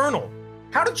kill the Colonel.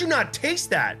 How did you not taste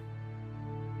that?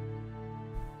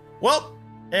 Well,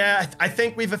 I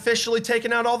think we've officially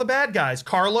taken out all the bad guys.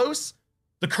 Carlos,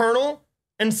 the Colonel,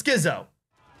 and Schizo.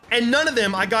 And none of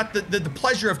them I got the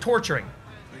pleasure of torturing.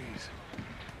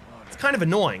 It's kind of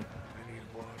annoying.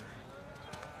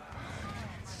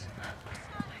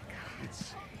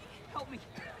 Help me.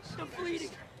 I'm bleeding.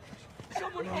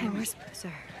 Someone help Hey, me. where's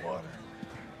Boozer? Water.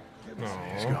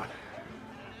 He's gone.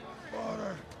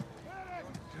 Water.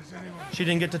 Does anyone... She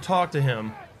didn't get to talk to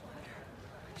him. Why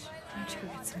don't you go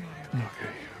get some water?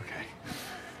 Okay.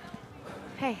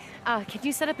 Hey, could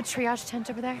you set up a triage tent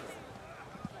over there?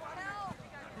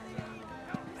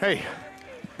 Hey,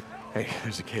 Hey,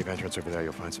 there's a cave entrance over there.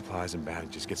 You'll find supplies and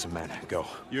bandages. Get some men. Go.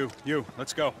 You,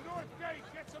 let's go.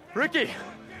 Ricky!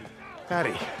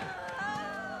 Patty.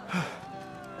 Does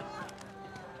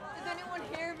anyone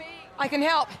hear me? I can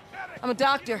help. I'm a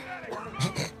doctor.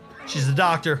 She's a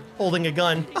doctor, holding a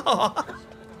gun.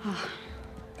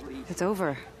 It's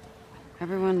over.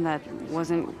 Everyone that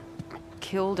wasn't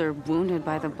killed or wounded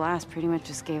by the blast pretty much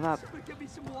just gave up.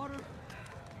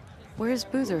 Where's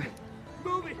Boozer?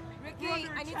 Move it! Ricky,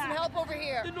 I need some help over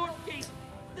here. The north gate!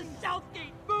 The south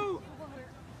gate! Move!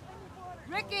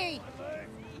 Ricky!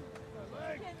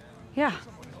 Yeah.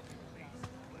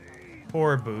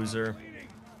 Poor Boozer.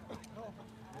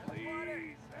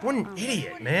 What an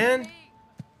idiot, man.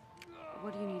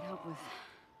 What do you need help with?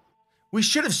 We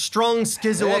should have strung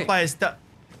Skizzo up by his stuff.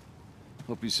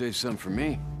 Hope you saved some for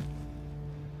me.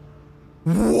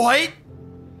 What?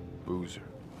 Boozer.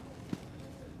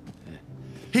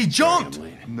 He jumped!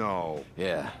 No.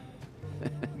 Yeah.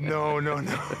 No.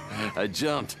 I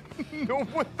jumped. No,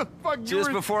 what the fuck?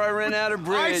 Just before I ran out of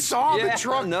bridge. I saw the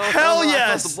truck. No, Hell I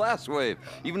yes! felt the blast wave.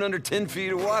 Even under 10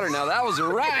 feet of water. Now that was a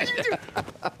ride.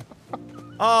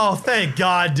 Oh, thank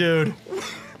God, dude.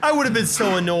 I would have been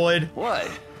so annoyed.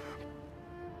 What?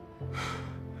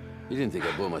 You didn't think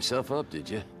I'd blow myself up, did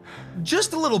you?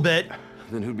 Just a little bit.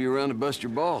 Then who'd be around to bust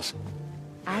your balls?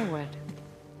 I would.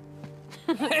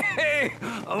 Hey!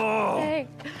 Oh! Hey.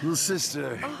 Little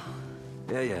sister.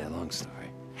 Yeah, long story.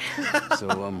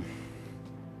 So,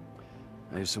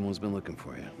 I hear someone's been looking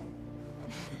for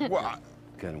you. What?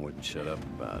 Kinda wouldn't shut up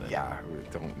about it. Yeah,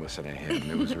 don't listen to him.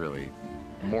 It was really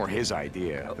more his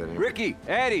idea than... Ricky!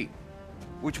 Eddie!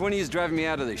 Which one of you is driving me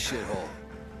out of this shithole?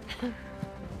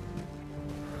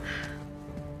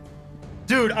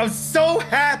 Dude, I'm so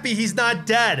happy he's not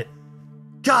dead.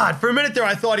 God, for a minute there,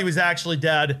 I thought he was actually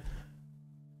dead.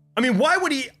 I mean, why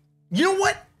would he? You know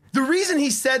what? The reason he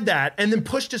said that and then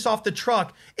pushed us off the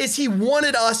truck is he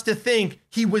wanted us to think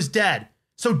he was dead.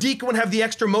 So Deacon would have the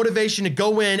extra motivation to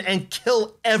go in and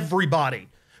kill everybody.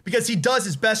 Because he does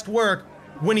his best work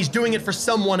when he's doing it for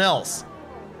someone else.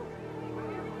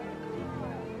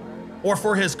 Or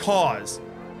for his cause.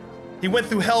 He went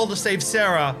through hell to save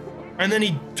Sarah, and then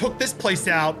he took this place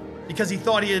out because he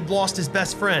thought he had lost his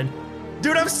best friend.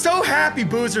 Dude, I'm so happy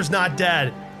Boozer's not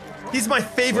dead. He's my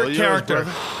favorite character.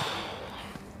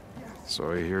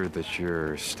 So I hear that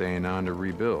you're staying on to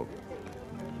rebuild.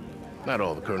 Not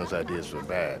all the Colonel's ideas were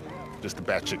bad. Just the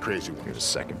batshit crazy one. You're the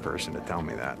second person to tell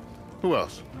me that. Who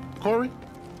else? Corey?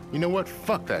 You know what?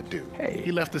 Fuck that dude. Hey.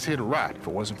 He left us here to rot. If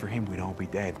it wasn't for him, we'd all be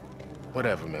dead.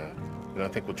 Whatever, man. And I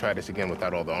think we'll try this again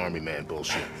without all the army man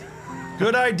bullshit.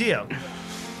 Good idea.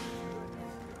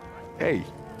 Hey,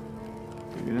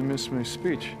 you didn't miss my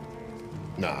speech.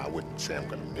 Nah, I wouldn't say I'm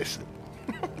gonna miss it.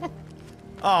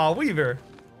 Aw, Weaver.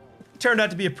 Turned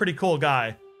out to be a pretty cool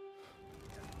guy.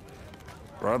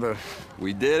 Brother.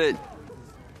 We did it.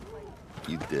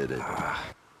 You did it. Man,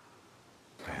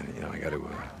 you know, I gotta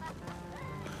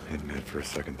admit for a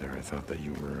second there, I thought that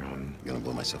you were, You gonna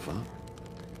blow myself up?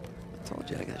 I told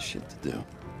you I got shit to do.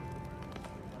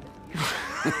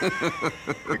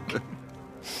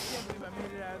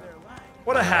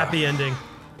 What a happy ending.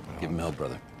 Give him hell,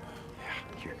 brother.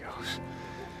 Yeah, here goes.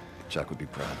 Jack would be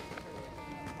proud.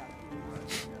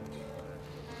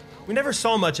 We never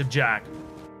saw much of Jack.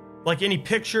 Like any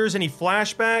pictures, any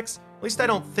flashbacks? At least I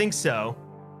don't think so.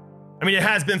 I mean, it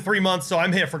has been 3 months, so I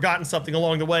may have forgotten something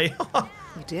along the way.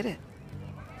 You did it.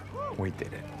 We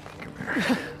did it. Come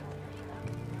here.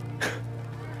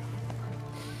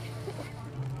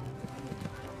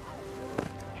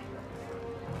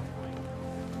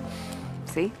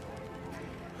 See?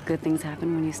 Good things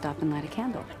happen when you stop and light a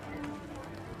candle.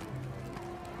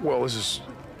 Well, this is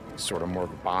sort of more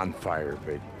of a bonfire,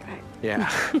 but yeah.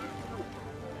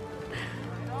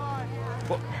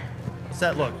 What's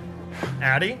that look?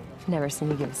 Addie? Never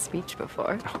seen you give a speech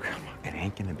before. Oh, come on. It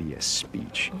ain't gonna be a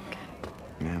speech. Okay.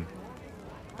 Ma'am.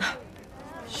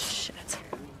 Shit.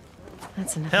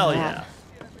 That's enough Hell of yeah.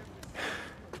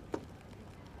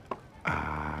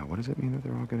 that. What does it mean that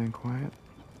they're all getting quiet?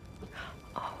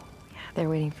 Oh, yeah, they're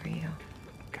waiting for you.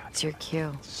 God, It's your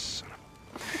cue. son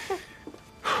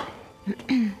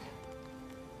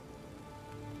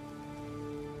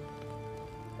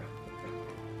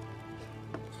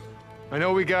I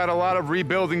know we got a lot of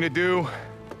rebuilding to do,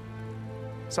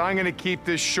 so I'm gonna keep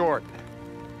this short.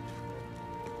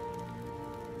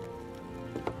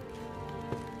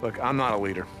 Look, I'm not a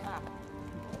leader.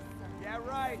 Yeah,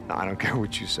 right. No, I don't care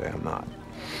what you say, I'm not.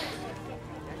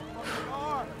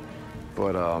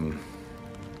 But,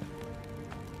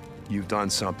 you've done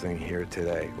something here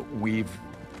today. We've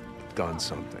done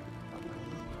something.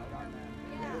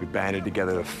 We banded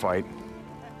together to fight.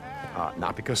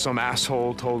 Not because some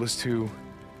asshole told us to,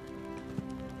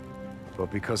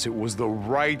 but because it was the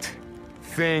right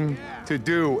thing to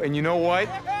do. And you know what?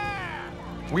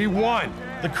 We won.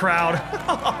 The crowd.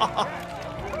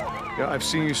 Yeah, I've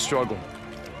seen you struggle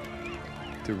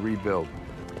to rebuild.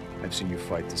 I've seen you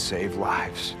fight to save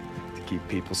lives, to keep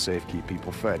people safe, keep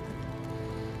people fed.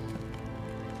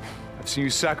 I've seen you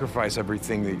sacrifice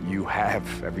everything that you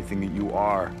have, everything that you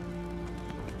are,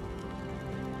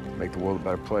 to make the world a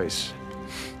better place.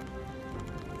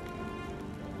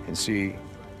 And see,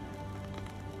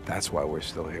 that's why we're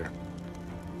still here.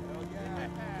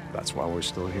 That's why we're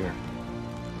still here.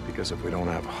 Because if we don't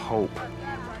have hope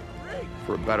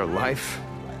for a better life,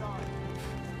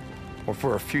 or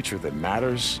for a future that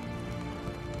matters,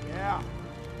 what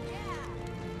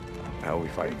the hell are we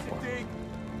fighting for?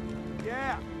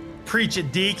 Preach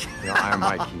it, Deke. You know, Iron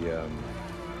Mike,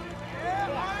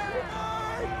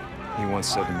 he once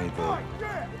said to me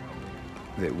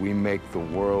that we make the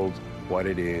world what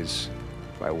it is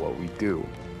by what we do.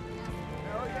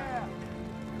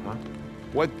 Huh?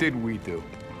 What did we do?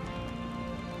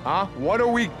 Huh? What are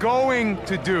we going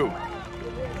to do?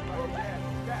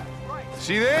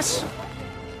 See this?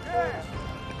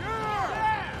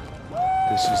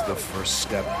 This is the first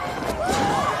step.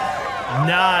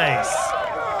 Nice.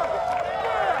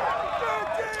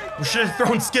 We should have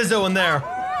thrown Skizzo in there.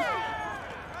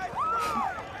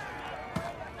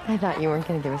 I thought you weren't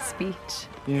going to give a speech.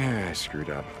 Yeah, I screwed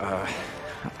up. How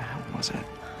the hell was it?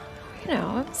 You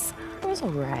know, it was all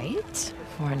right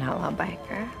for an outlaw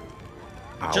biker.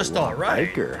 Just all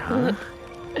right. Biker, huh?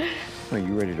 Are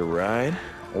you ready to ride,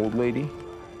 old lady?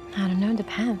 I don't know,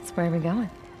 depends. Where are we going?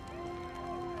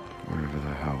 Wherever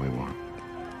the hell we want.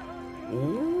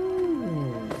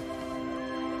 Ooh.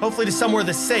 Hopefully to somewhere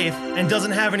that's safe and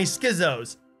doesn't have any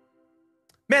Skizzos.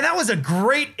 Man, that was a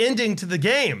great ending to the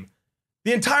game.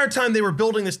 The entire time they were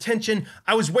building this tension,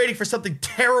 I was waiting for something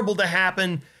terrible to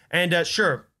happen. And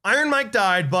sure, Iron Mike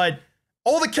died, but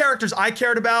all the characters I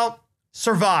cared about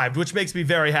survived, which makes me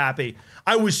very happy.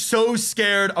 I was so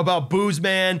scared about Booze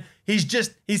Man.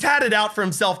 He's had it out for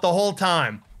himself the whole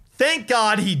time. Thank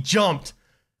God he jumped.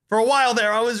 For a while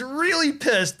there, I was really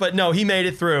pissed, but no, he made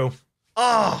it through.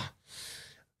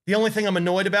 The only thing I'm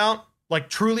annoyed about, like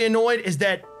truly annoyed, is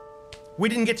that we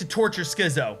didn't get to torture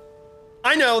Skizzo.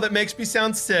 I know that makes me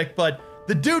sound sick, but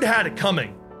the dude had it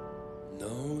coming.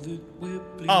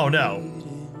 Oh no.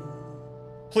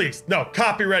 Please, no,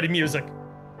 copyrighted music.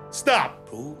 Stop.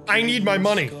 I need my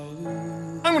money.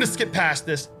 I'm gonna skip past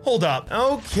this. Hold up.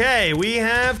 Okay, we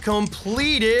have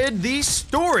completed the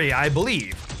story, I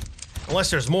believe.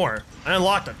 Unless there's more. I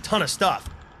unlocked a ton of stuff.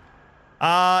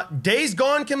 Days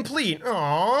Gone complete.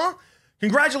 Aww.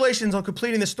 Congratulations on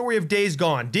completing the story of Days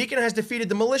Gone. Deacon has defeated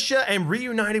the militia and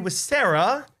reunited with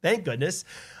Sarah. Thank goodness.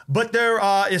 But there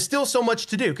is still so much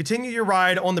to do. Continue your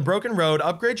ride on the broken road,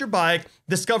 upgrade your bike,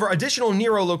 discover additional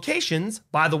Nero locations.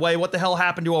 By the way, what the hell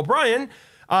happened to O'Brien?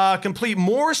 Complete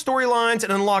more storylines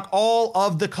and unlock all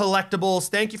of the collectibles.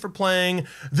 Thank you for playing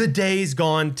the Days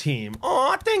Gone team.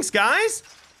 Aw, thanks, guys.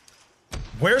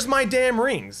 Where's my damn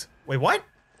rings? Wait, what?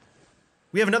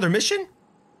 We have another mission?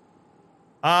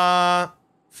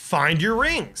 Find your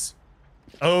rings.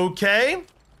 Okay.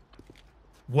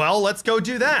 Well, let's go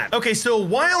do that. Okay, so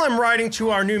while I'm riding to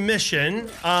our new mission,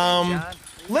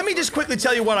 let me just quickly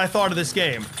tell you what I thought of this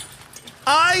game.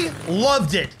 I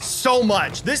loved it so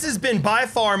much. This has been by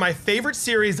far my favorite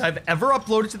series I've ever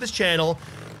uploaded to this channel,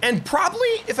 and probably,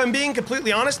 if I'm being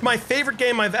completely honest, my favorite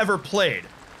game I've ever played,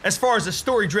 as far as a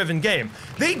story-driven game.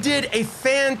 They did a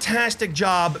fantastic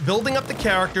job building up the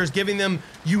characters, giving them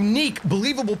unique,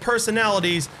 believable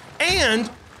personalities, and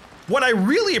what I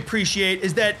really appreciate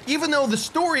is that even though the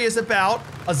story is about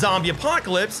a zombie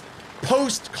apocalypse,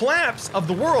 post-collapse of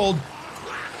the world,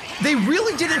 they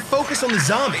really didn't focus on the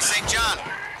zombies. Hey, St. John,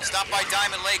 stop by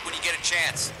Diamond Lake when you get a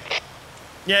chance.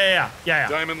 Yeah.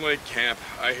 Diamond Lake Camp,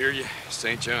 I hear you.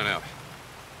 St. John out.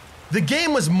 The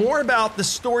game was more about the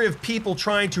story of people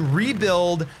trying to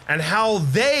rebuild and how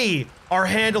they are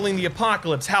handling the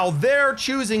apocalypse, how they're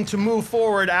choosing to move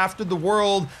forward after the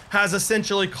world has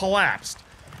essentially collapsed.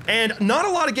 And not a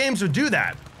lot of games would do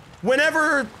that.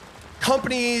 Whenever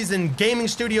companies and gaming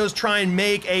studios try and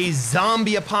make a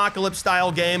zombie apocalypse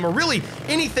style game, or really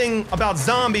anything about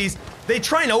zombies, they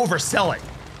try and oversell it.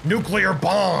 Nuclear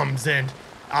bombs and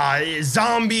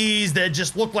zombies that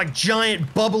just look like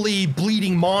giant, bubbly,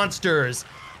 bleeding monsters.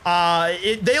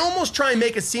 They almost try and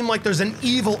make it seem like there's an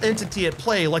evil entity at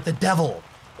play, like the devil,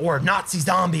 or Nazi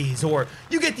zombies, or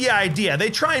you get the idea.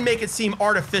 They try and make it seem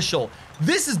artificial.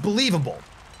 This is believable.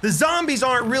 The zombies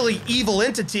aren't really evil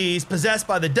entities possessed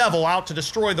by the devil out to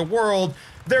destroy the world.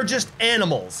 They're just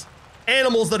animals.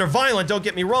 Animals that are violent, don't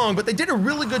get me wrong, but they did a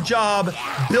really good job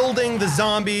building the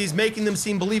zombies, making them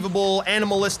seem believable,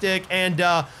 animalistic, and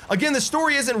again, the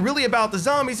story isn't really about the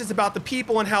zombies, it's about the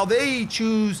people and how they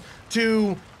choose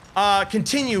to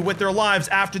continue with their lives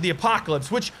after the apocalypse,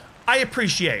 which I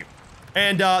appreciate.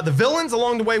 And the villains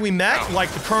along the way we met, like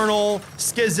the Colonel,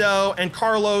 Schizo, and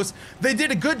Carlos, they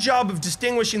did a good job of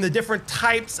distinguishing the different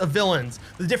types of villains,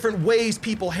 the different ways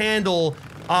people handle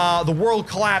the world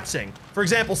collapsing. For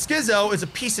example, Schizo is a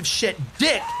piece of shit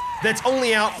dick that's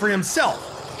only out for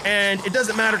himself. And it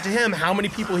doesn't matter to him how many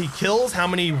people he kills, how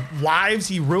many lives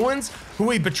he ruins, who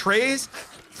he betrays.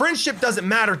 Friendship doesn't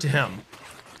matter to him.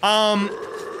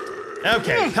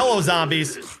 Okay, hello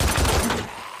zombies.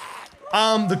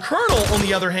 The Colonel, on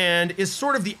the other hand, is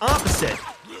sort of the opposite.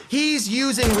 He's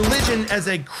using religion as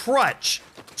a crutch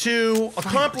to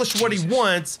accomplish what he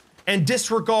wants and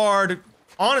disregard,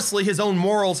 honestly, his own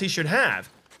morals he should have.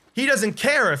 He doesn't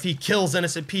care if he kills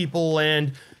innocent people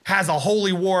and has a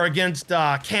holy war against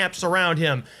camps around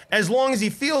him. As long as he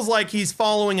feels like he's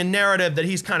following a narrative that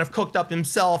he's kind of cooked up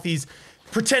himself, he's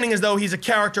pretending as though he's a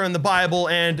character in the Bible,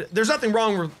 and there's nothing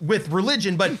wrong with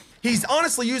religion, but he's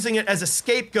honestly using it as a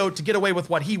scapegoat to get away with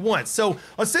what he wants. So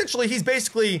essentially, he's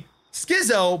basically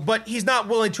Schizo, but he's not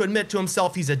willing to admit to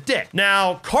himself he's a dick.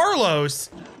 Now, Carlos,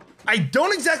 I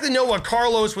don't exactly know what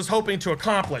Carlos was hoping to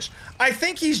accomplish. I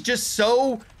think he's just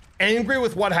so angry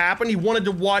with what happened, he wanted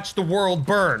to watch the world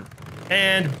burn.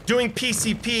 And doing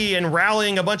PCP and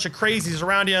rallying a bunch of crazies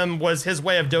around him was his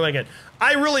way of doing it.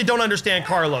 I really don't understand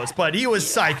Carlos, but he was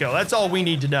psycho. That's all we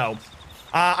need to know.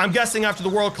 I'm guessing after the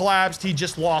world collapsed, he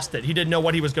just lost it. He didn't know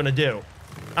what he was gonna do.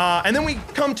 And then we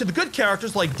come to the good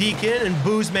characters like Deacon and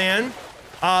Boozman.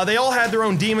 They all had their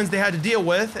own demons they had to deal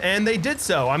with, and they did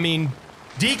so. I mean,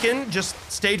 Deacon just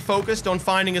stayed focused on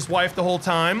finding his wife the whole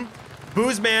time.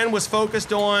 Boozman was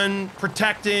focused on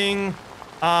protecting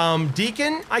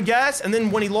Deacon, I guess, and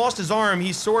then when he lost his arm,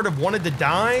 he sort of wanted to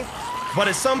die, but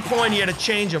at some point he had a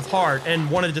change of heart and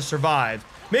wanted to survive.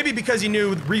 Maybe because he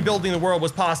knew rebuilding the world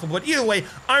was possible, but either way,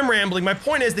 I'm rambling. My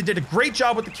point is they did a great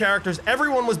job with the characters,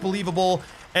 everyone was believable,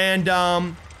 and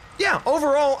yeah,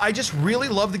 overall, I just really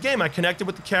love the game. I connected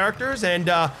with the characters, and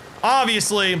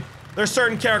obviously, there's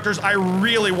certain characters I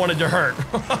really wanted to hurt.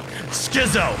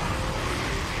 Schizo.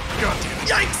 God damn it.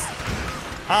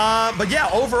 Yikes! But yeah,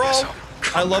 overall,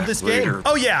 I love this game.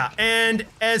 Oh yeah, and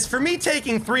as for me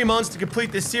taking 3 months to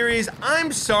complete this series,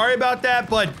 I'm sorry about that,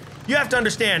 but you have to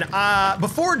understand,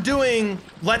 before doing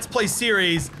Let's Play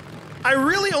series, I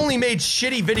really only made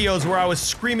shitty videos where I was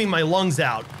screaming my lungs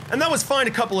out. And that was fine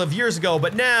a couple of years ago,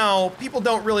 but now people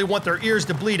don't really want their ears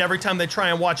to bleed every time they try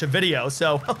and watch a video.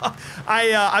 So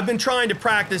I've been trying to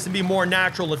practice and be more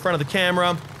natural in front of the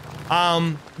camera.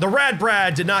 The Rad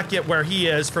Brad did not get where he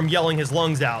is from yelling his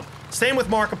lungs out. Same with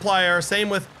Markiplier, same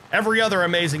with every other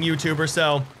amazing YouTuber,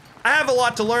 so I have a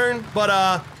lot to learn, but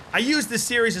I use this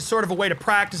series as sort of a way to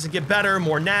practice and get better,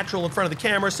 more natural in front of the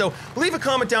camera, so leave a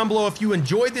comment down below if you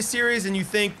enjoyed this series and you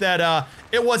think that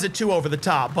it wasn't too over the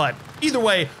top, but either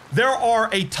way, there are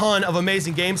a ton of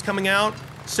amazing games coming out,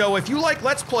 so if you like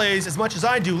Let's Plays as much as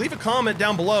I do, leave a comment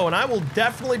down below and I will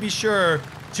definitely be sure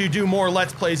to do more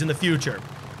Let's Plays in the future.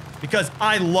 Because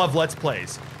I love Let's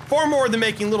Plays. Far more than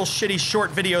making little shitty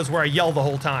short videos where I yell the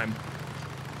whole time.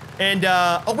 And,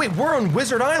 oh wait, we're on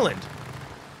Wizard Island.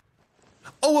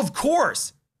 Oh, of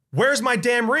course. Where's my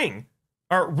damn ring?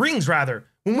 Or rings, rather.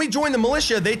 When we joined the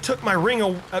militia, they took my ring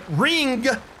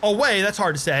away, that's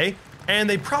hard to say. And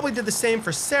they probably did the same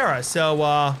for Sarah,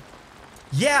 so,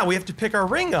 yeah, we have to pick our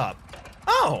ring up.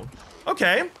 Oh,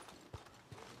 okay.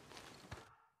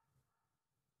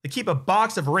 They keep a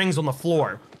box of rings on the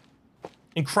floor.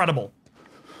 Incredible.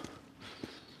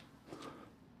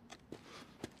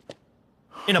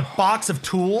 In a box of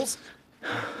tools?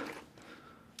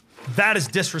 That is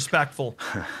disrespectful.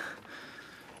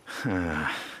 Here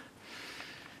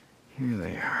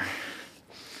they are.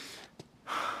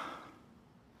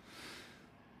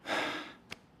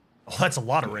 Oh, that's a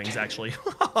lot of rings, actually.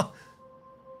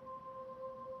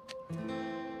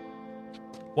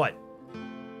 What?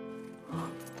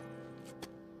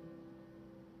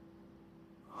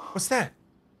 What's that?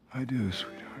 I do,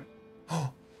 sweetheart.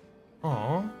 Oh.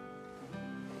 Aww.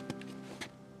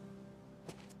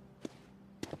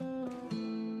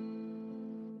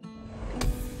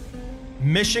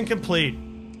 Mission complete.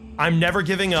 I'm never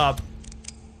giving up.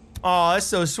 Aw, that's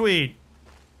so sweet.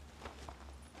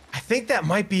 I think that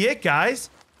might be it, guys.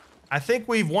 I think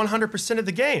we've 100%ed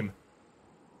the game.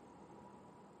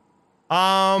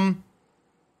 Well,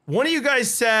 One of you guys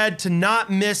said to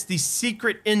not miss the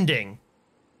secret ending.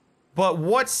 But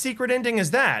what secret ending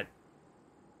is that?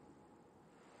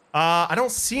 I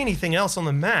don't see anything else on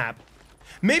the map.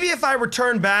 Maybe if I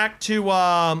return back to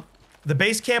the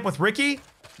base camp with Ricky,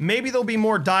 maybe there'll be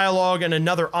more dialogue and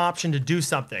another option to do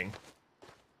something.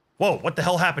 Whoa, what the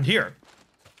hell happened here?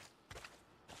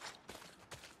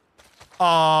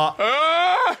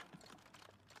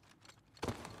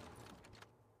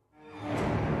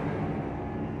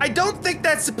 I don't think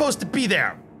that's supposed to be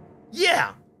there.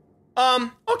 Yeah.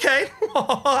 Okay.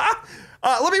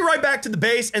 Let me right back to the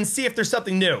base and see if there's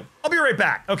something new. I'll be right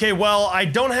back. Okay, well, I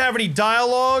don't have any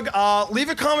dialogue. Leave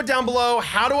a comment down below.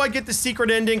 How do I get the secret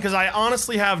ending? Because I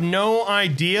honestly have no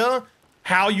idea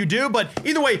how you do. But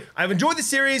either way, I've enjoyed the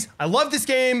series. I love this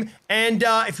game. And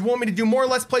if you want me to do more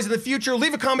Let's Plays in the future,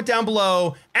 leave a comment down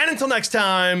below. And until next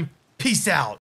time, peace out.